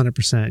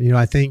 100%.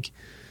 I think,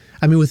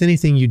 with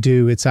anything you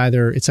do, it's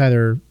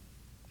either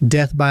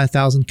death by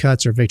 1,000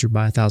 cuts or victory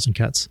by 1,000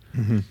 cuts.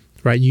 Mm-hmm.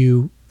 Right?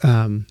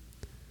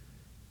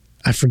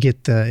 I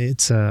forget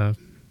the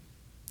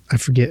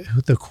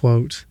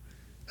quote.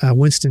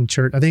 Winston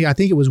Churchill. I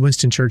think it was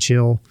Winston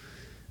Churchill.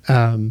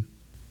 Anyway,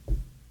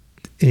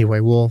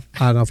 I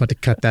don't know if I have to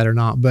cut that or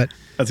not, but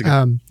that's a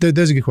good.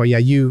 There's a good quote.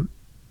 Yeah,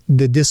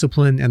 the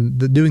discipline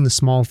and doing the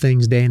small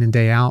things day in and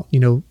day out.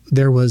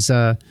 There was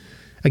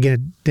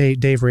again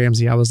Dave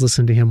Ramsey. I was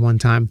listening to him one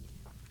time.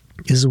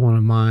 This is one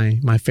of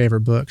my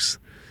favorite books.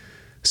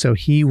 So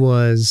he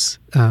was,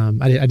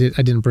 I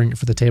didn't bring it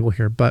for the table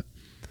here, but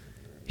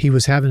he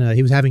was having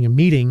a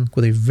meeting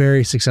with a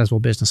very successful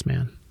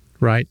businessman,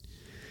 right?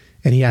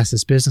 And he asked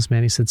this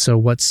businessman, he said, so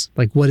what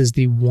is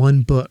the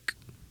one book?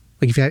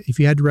 Like if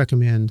you had to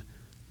recommend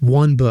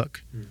one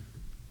book,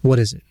 what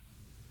is it?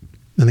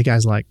 And the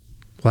guy's like,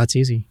 well, that's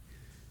easy.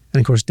 And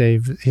of course,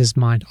 Dave, his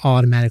mind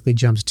automatically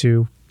jumps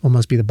to, well, it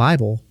must be the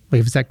Bible. Like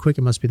if it's that quick,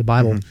 it must be the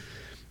Bible.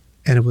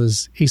 And it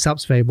was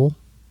Aesop's Fable,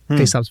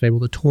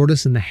 The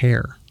Tortoise and the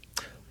Hare.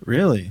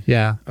 Really?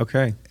 Yeah.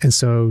 Okay. And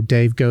so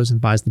Dave goes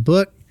and buys the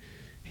book.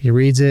 He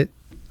reads it.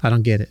 I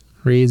don't get it.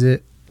 Reads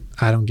it.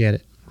 I don't get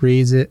it.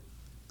 Reads it.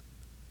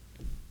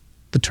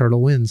 The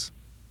turtle wins.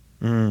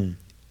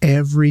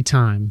 Every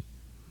time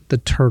the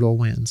turtle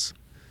wins.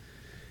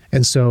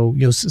 And so,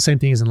 same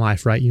thing as in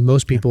life, right?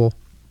 Most people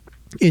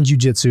in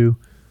jiu-jitsu,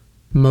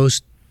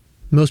 most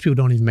people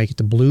don't even make it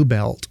to blue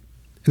belt.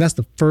 And that's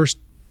the first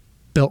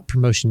belt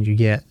promotion you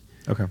get.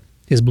 Okay.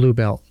 Is blue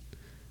belt.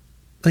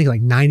 I think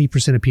like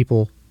 90% of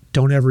people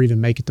don't ever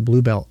even make it to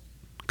blue belt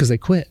because they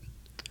quit.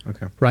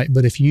 Okay. Right.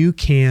 But if you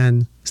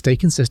can stay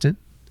consistent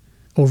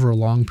over a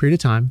long period of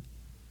time,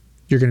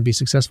 you're going to be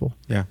successful.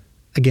 Yeah.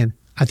 Again,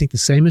 I think the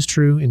same is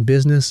true in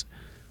business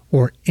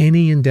or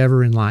any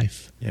endeavor in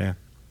life. Yeah.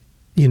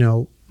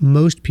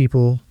 Most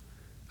people,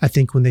 I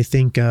think when they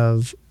think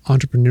of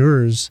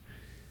entrepreneurs,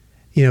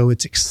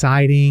 it's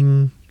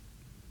exciting,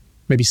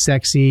 maybe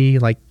sexy,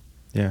 like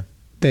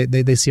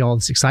they see all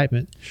this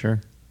excitement.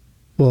 Sure.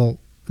 Well,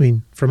 I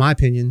mean, from my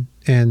opinion,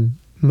 and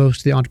most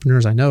of the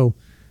entrepreneurs I know,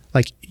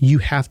 like you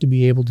have to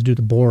be able to do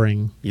the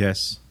boring.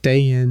 Yes.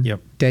 Day in,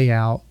 day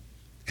out,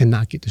 and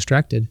not get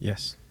distracted.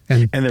 Yes.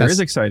 And there is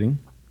exciting,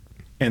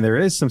 and there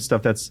is some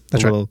stuff that's a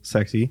little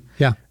sexy.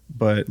 Yeah.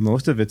 But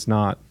most of it's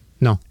not.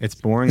 No. It's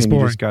boring, and you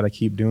just got to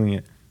keep doing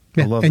it.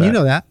 Yeah. I love and that. you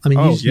know that. I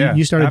mean,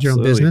 you started your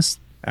own business.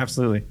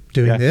 Absolutely.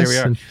 Doing this.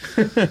 Here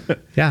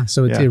we are.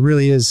 So it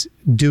really is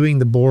doing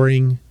the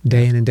boring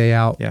day in and day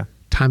out. Yeah.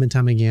 Time and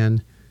time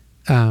again.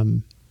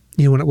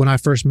 When I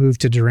first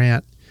moved to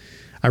Durant,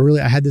 I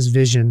had this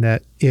vision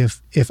that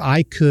if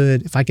I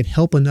could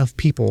help enough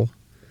people,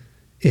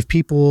 if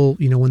people,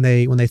 when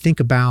they think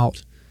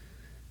about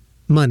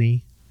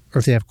money or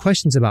if they have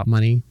questions about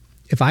money,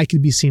 if I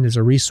could be seen as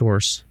a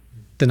resource,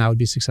 then I would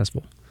be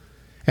successful.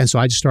 And so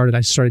I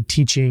started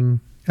teaching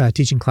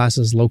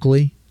classes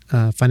locally,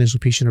 Financial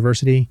Peace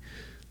University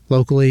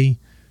locally,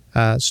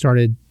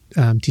 started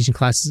teaching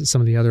classes at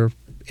some of the other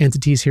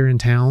entities here in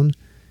town.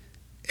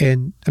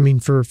 And I mean,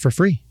 for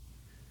free,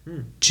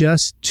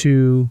 just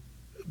to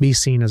be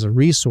seen as a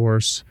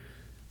resource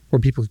where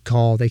people could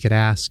call, they could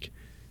ask,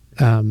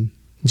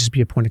 just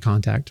be a point of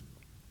contact.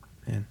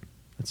 Man,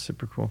 that's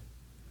super cool.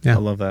 Yeah. I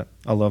love that.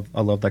 I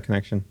love that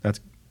connection.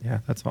 That's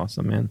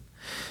awesome, man.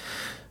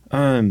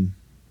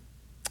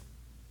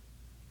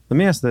 Let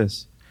me ask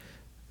this.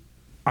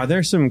 Are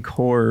there some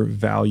core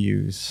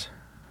values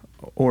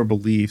or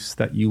beliefs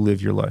that you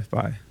live your life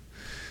by?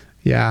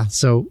 Yeah.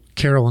 So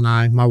Carol and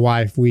I, my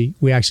wife, we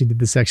actually did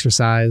this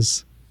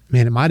exercise.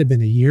 Man, it might have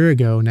been a year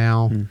ago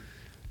now,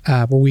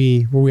 where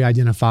we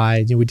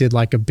identified. We did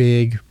like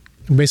we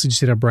basically just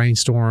did a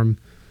brainstorm.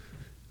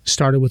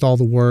 Started with all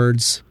the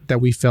words that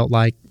we felt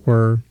like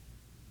were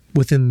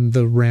within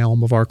the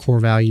realm of our core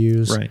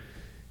values, right?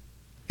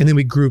 And then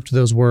we grouped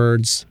those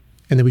words,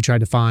 and then we tried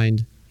to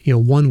find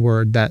one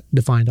word that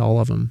defined all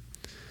of them.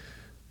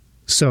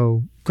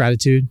 So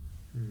gratitude,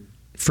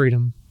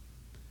 freedom,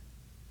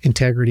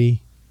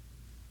 integrity,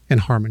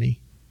 and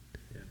harmony.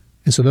 Yeah.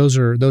 And so those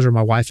are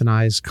my wife and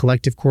I's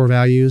collective core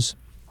values.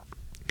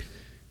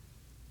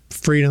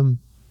 Freedom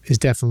is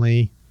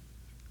definitely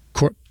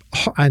core,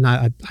 and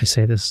I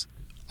say this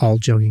all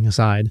joking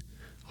aside,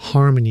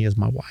 harmony is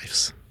my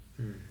wife's.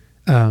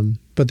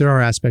 But there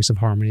are aspects of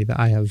harmony that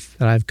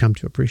I've come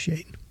to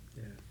appreciate.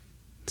 Yeah.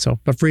 So,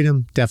 but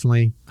freedom,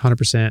 definitely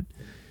 100%.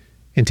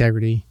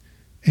 Integrity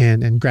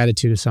and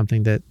gratitude is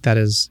something that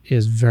is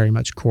very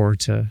much core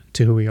to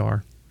who we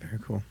are. Very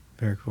cool.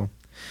 Very cool.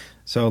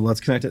 So let's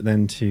connect it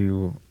then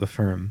to the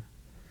firm.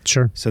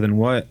 Sure. So then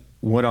what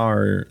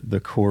are the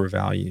core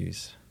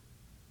values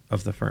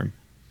of the firm?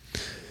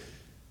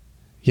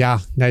 Yeah,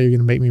 now you're going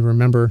to make me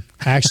remember.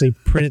 I actually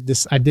printed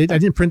this. I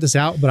didn't print this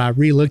out, but I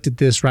re-looked at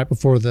this right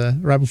before the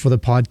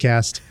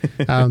podcast.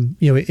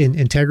 In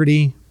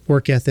integrity,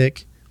 work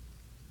ethic,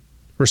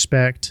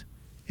 respect,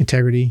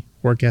 integrity,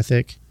 work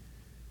ethic,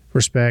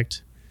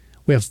 respect.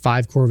 We have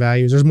 5 core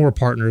values. There's more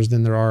partners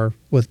than there are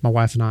with my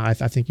wife and I.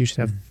 I think you should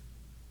have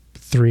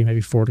 3,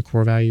 maybe 4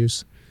 core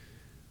values.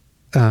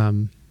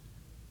 Those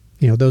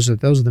are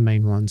the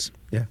main ones.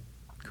 Yeah.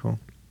 Cool.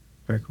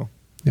 Very cool.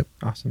 Yep.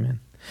 Awesome, man.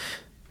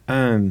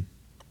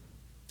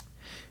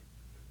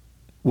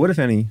 What, if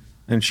any,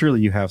 and surely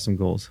you have some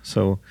goals.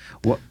 So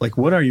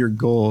what are your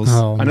goals?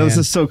 Oh, I know man. This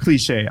is so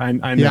cliche. I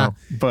know, Yeah.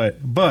 but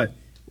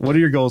what are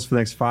your goals for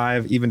the next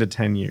 5, even to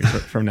 10 years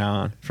from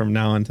now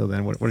on till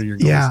then? What are your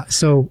goals? Yeah.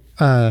 So,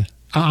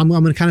 I'm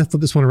going to kind of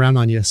flip this one around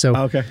on you. So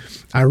okay.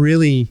 I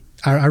really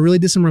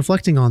did some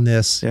reflecting on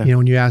this. Yeah.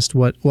 When you asked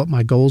what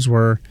my goals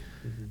were,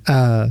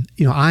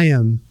 I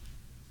am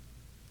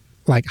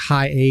like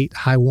high 8,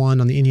 high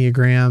 1 on the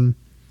Enneagram.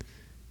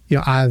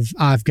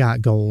 I've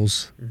got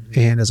goals,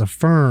 and as a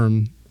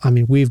firm, I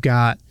mean, we've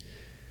got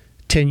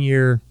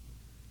 10-year,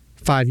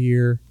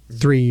 5-year,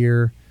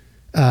 3-year.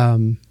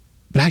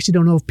 But I actually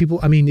don't know if people,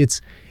 I mean,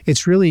 it's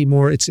really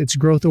more, it's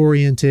growth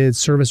oriented,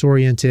 service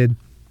oriented.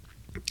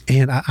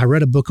 And I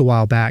read a book a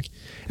while back,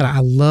 and I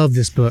love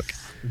this book.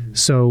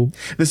 So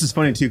this is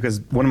funny too,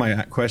 because one of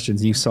my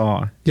questions you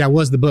saw. Yeah,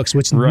 was the books,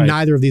 which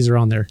neither of these are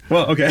on there.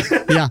 Well, okay.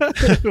 Yeah.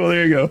 Well,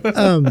 there you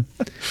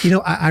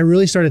go. I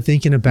really started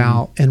thinking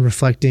about and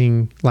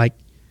reflecting, like,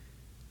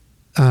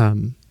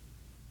 5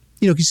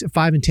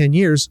 and 10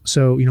 years.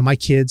 So, my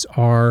kids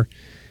are,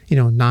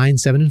 9,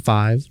 7, and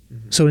 5.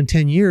 So in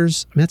 10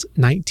 years, I mean, that's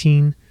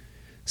 19,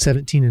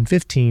 17, and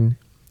 15.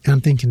 And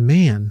I'm thinking,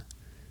 man,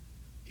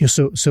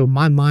 so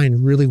my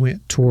mind really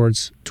went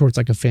towards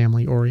like a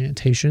family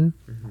orientation.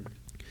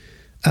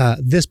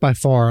 This by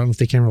far, I don't know if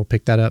the camera will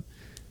pick that up.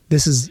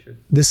 This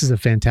is a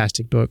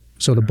fantastic book.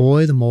 So The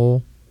Boy, the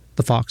Mole,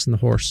 the Fox, and the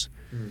Horse.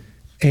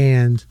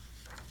 And,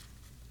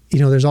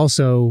 there's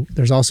also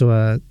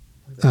a,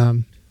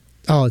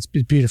 it's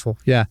beautiful.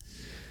 Yeah.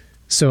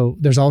 So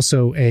there's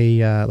also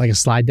a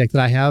slide deck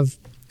that I have.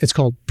 It's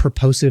called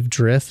Purposive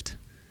Drift.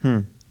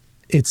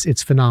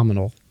 It's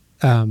phenomenal.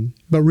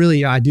 But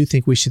really, I do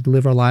think we should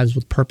live our lives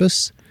with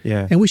purpose.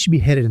 Yeah. And we should be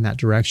headed in that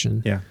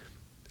direction. Yeah.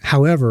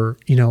 However,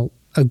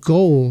 a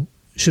goal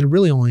should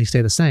really only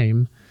stay the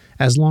same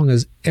as long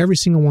as every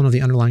single one of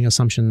the underlying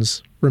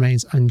assumptions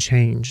remains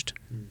unchanged,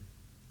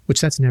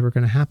 which that's never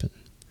going to happen.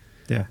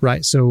 Yeah.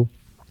 Right. So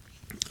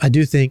I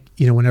do think,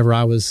 whenever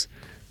I was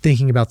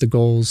thinking about the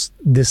goals,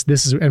 this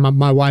is, and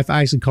my wife,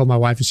 I actually called my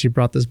wife and she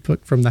brought this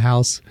book from the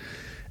house.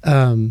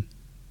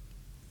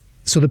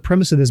 So the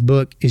premise of this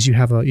book is you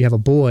have a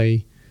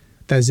boy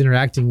that is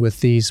interacting with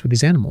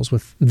these animals,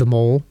 with the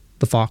mole,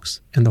 the fox,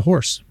 and the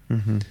horse.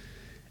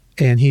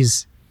 And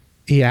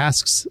he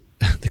asks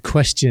the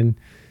question,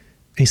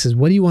 he says,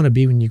 what do you want to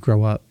be when you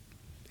grow up?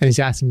 And he's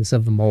asking this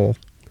of the mole.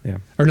 Yeah.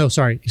 Or no,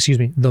 sorry, excuse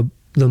me.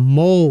 The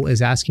mole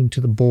is asking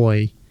to the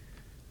boy,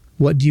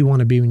 what do you want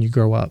to be when you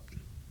grow up?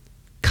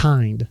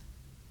 Kind,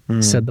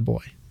 said the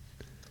boy.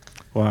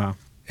 Wow.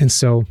 And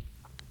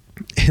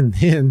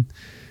then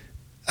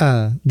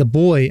the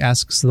boy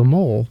asks the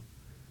mole,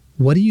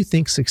 what do you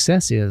think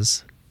success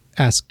is?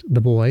 Asked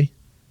the boy.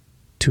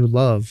 To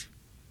love,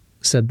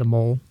 said the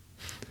mole.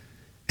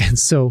 And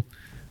so,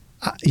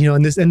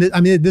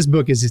 this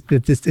book is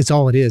it's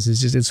all it is. It's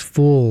just, it's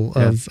full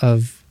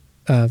of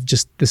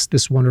just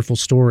this wonderful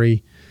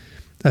story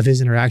of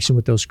his interaction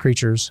with those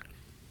creatures.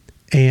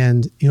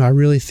 And, I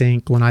really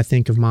think when I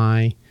think of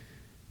my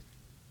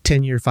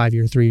 10-year,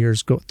 5-year,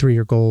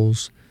 3-year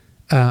goals,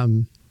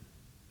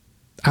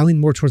 I lean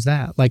more towards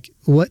that. Like,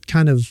 what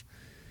kind of,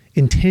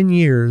 in 10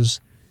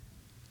 years,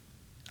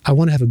 I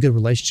want to have a good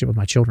relationship with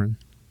my children.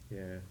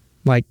 Yeah.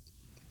 Like,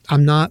 I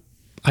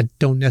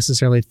don't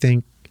necessarily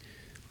think,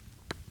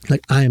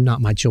 like, I am not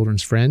my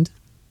children's friend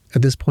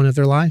at this point of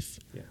their life.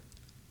 Yeah.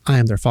 I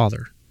am their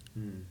father.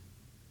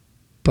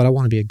 But I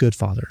want to be a good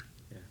father.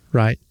 Yeah.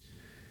 Right?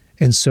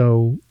 And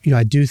so,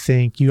 I do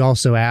think you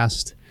also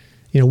asked,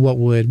 what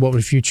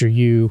would future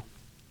you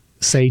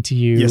say to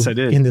you? Yes, I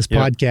did. In this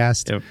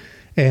podcast. Yep.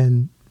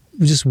 And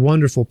just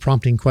wonderful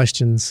prompting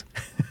questions.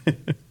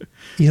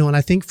 And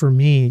I think for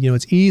me,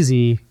 it's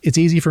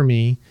easy for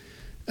me,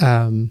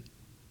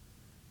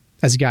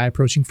 as a guy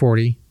approaching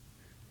 40,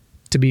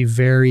 to be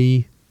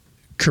very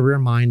career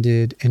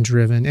minded and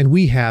driven. And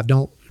we have,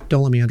 don't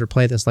let me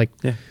underplay this. Like,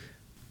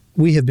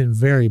 we have been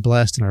very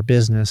blessed in our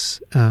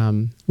business.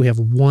 We have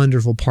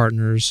wonderful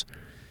partners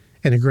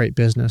and a great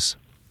business,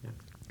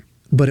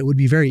 but it would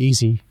be very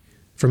easy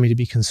for me to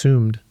be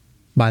consumed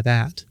by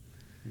that.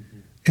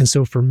 And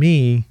so for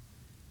me,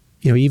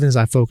 even as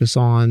I focus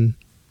on,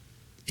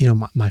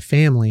 my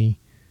family,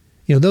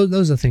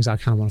 those are the things I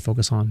kind of want to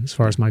focus on as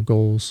far as my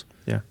goals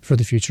for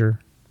the future.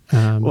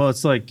 Well,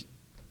 it's like,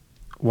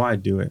 why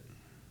do it?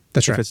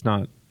 That's right. If it's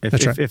not,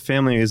 if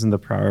family isn't the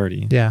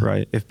priority,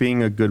 right? If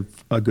being a good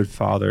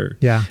father,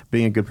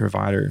 being a good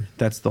provider,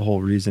 that's the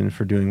whole reason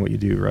for doing what you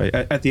do, right?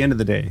 At the end of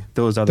the day,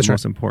 those are the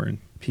most important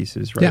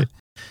pieces, right?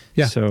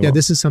 Yeah. So,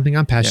 this is something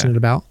I'm passionate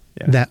about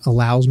that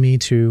allows me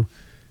to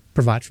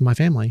provide for my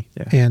family.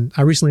 Yeah. And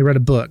I recently read a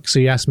book. So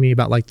you asked me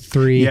about like the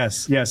three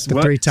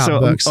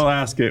top books. I'll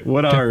ask it.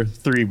 What are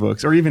 3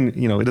 books, or even,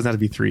 it doesn't have to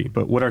be 3,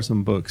 but what are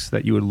some books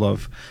that you would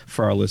love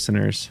for our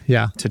listeners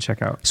to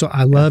check out? So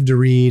I love to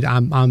read.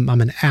 I'm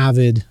an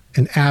avid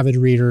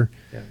reader.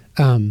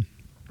 Yeah.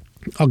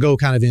 I'll go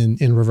kind of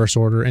in reverse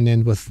order and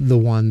end with the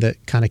one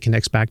that kind of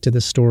connects back to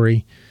this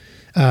story.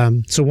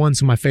 So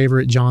my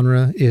favorite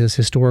genre is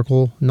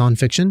historical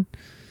nonfiction.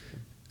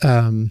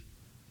 The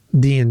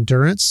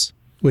Endurance,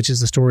 which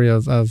is the story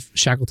of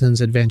Shackleton's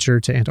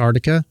adventure to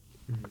Antarctica.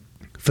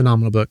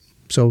 Phenomenal book.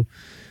 So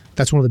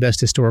that's one of the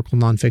best historical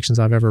nonfictions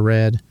I've ever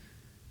read.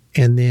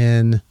 And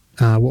then,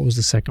 what was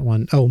the second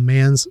one? Oh,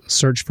 Man's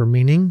Search for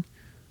Meaning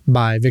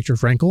by Viktor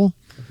Frankl.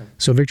 Okay.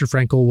 So Viktor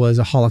Frankl was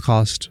a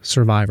Holocaust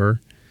survivor.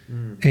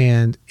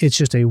 And it's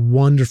just a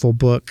wonderful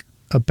book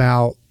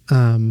about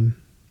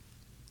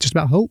just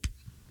about hope,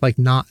 like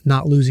not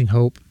losing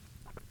hope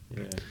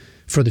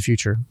for the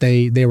future.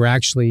 They were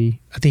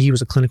actually, I think he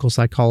was a clinical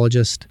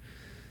psychologist,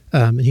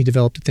 and he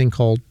developed a thing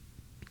called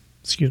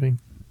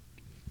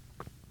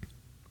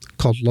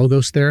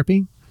logos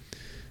therapy.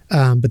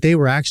 But they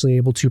were actually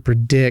able to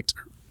predict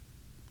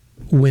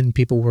when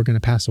people were going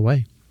to pass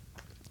away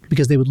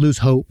because they would lose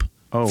hope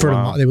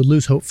they would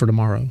lose hope for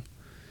tomorrow.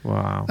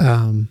 Wow.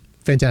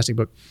 Fantastic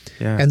book.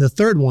 Yeah. And the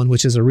third one,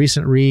 which is a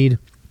recent read,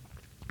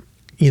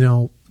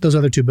 those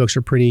other two books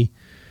are pretty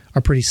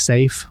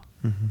safe.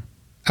 Mm-hmm.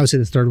 I would say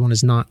the third one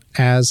is not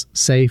as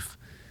safe.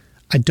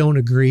 I don't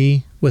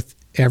agree with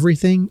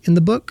everything in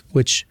the book,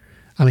 which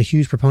I'm a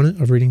huge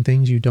proponent of reading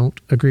things you don't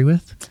agree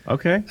with.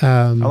 Okay.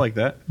 I like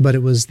that. But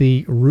it was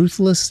The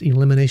Ruthless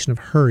Elimination of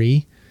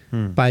Hurry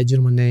by a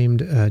gentleman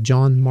named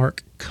John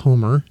Mark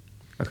Comer.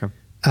 Okay.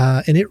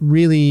 And it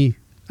really,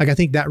 I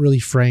think that really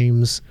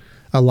frames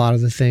a lot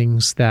of the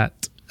things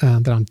that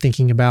I'm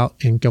thinking about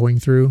and going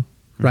through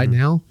right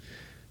now,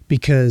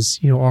 because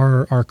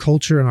our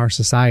culture and our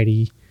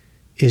society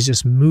is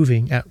just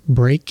moving at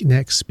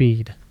breakneck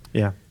speed.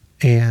 Yeah.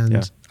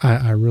 And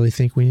I really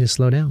think we need to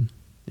slow down.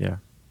 Yeah.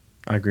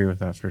 I agree with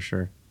that for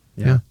sure.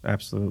 Yeah.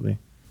 Absolutely.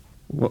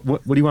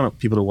 What do you want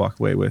people to walk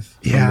away with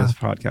from this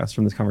podcast,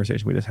 from this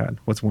conversation we just had?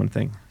 What's one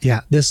thing?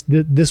 Yeah. This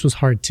was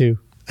hard too.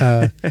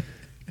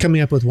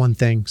 Coming up with one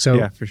thing. So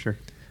yeah, for sure.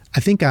 I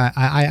think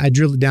I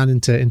drilled it down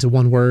into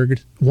one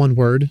word,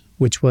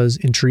 which was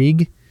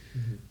intrigue.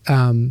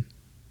 Mm-hmm.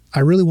 I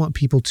really want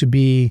people to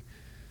be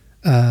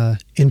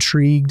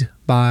intrigued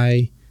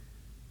by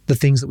the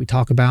things that we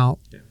talk about,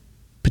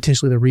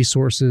 potentially the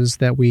resources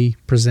that we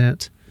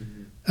present,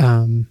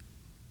 who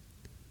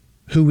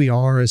we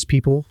are as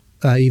people,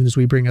 even as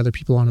we bring other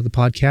people onto the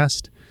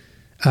podcast,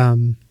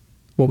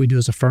 what we do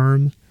as a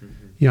firm.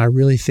 Mm-hmm. I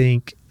really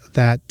think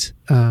that,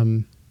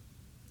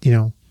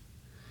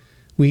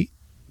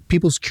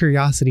 people's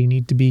curiosity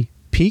need to be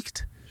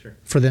piqued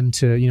for them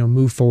to,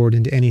 move forward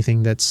into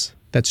anything that's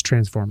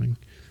transforming.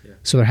 Yeah.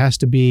 So there has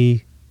to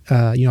be,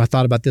 I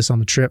thought about this on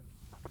the trip.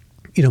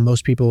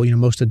 Most people,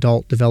 most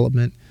adult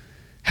development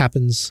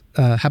happens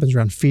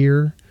around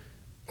fear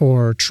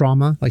or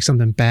trauma, like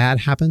something bad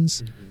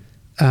happens.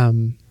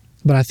 Mm-hmm.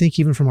 But I think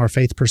even from our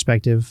faith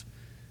perspective,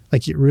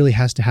 like it really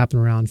has to happen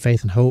around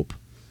faith and hope.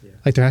 Yeah.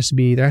 Like there has to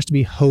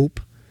be hope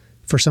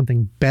for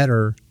something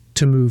better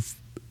to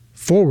move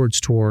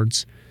forwards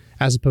towards,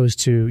 as opposed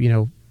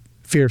to,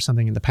 fear of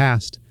something in the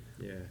past.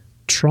 Yeah.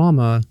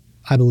 Trauma,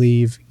 I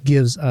believe,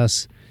 gives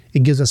us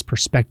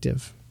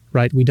perspective,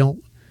 right? We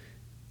don't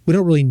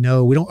really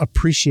know, we don't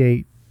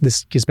appreciate,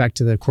 this gets back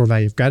to the core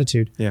value of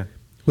gratitude. Yeah.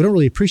 We don't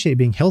really appreciate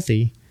being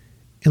healthy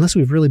unless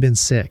we've really been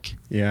sick.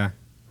 Yeah.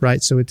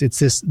 Right. So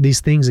it's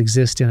these things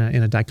exist in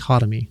a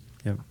dichotomy.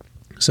 Yep.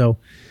 So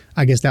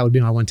I guess that would be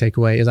my one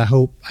takeaway is I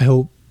hope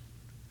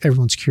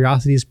everyone's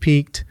curiosity is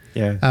piqued.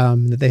 Yeah.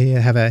 That they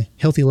have a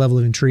healthy level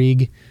of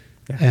intrigue,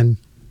 and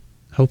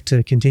hope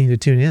to continue to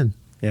tune in.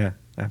 Yeah,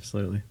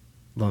 absolutely.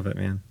 Love it,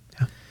 man.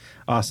 Yeah.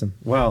 Awesome.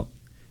 Well,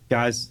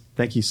 guys,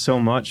 thank you so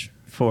much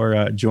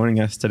for joining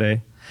us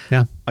today.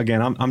 Yeah.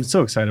 Again, I'm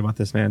so excited about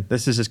this, man.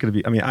 This is just going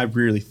to be, I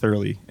really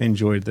thoroughly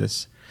enjoyed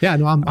this. Yeah,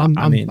 no,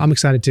 I'm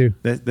excited too.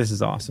 This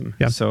is awesome.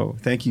 Yeah. So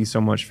thank you so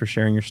much for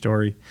sharing your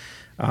story.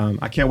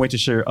 I can't wait to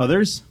share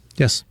others.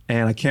 Yes.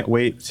 And I can't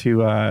wait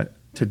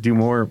to do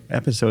more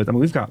episodes. I mean,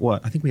 we've got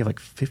I think we have like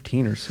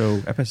 15 or so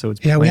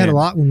episodes. Yeah, planned. We had a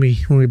lot when we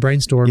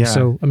brainstormed. Yeah.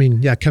 So,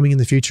 coming in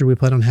the future, we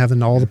plan on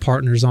having all the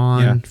partners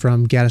on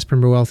from Gaddis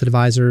Premier Wealth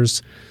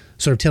Advisors,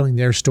 sort of telling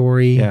their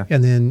story,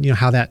 and then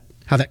how that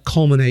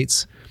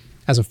culminates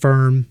as a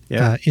firm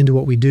into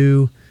what we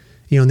do,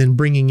 and then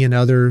bringing in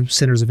other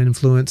centers of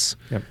influence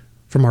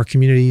from our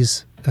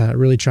communities,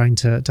 really trying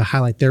to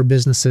highlight their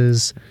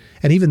businesses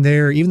and even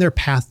their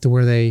path to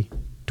where they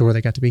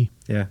got to be.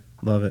 Yeah,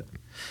 love it.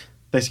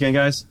 Thanks again,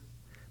 guys.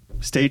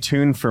 Stay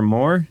tuned for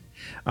more.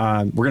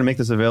 We're going to make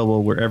this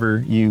available wherever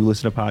you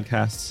listen to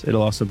podcasts.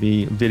 It'll also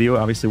be video.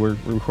 Obviously, we're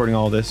recording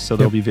all this, so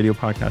there'll be video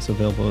podcasts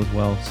available as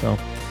well. So, all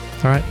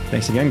right.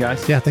 Thanks again,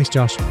 guys. Yeah, thanks,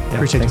 Josh.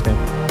 Appreciate it. Thanks,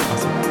 man.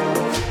 Awesome.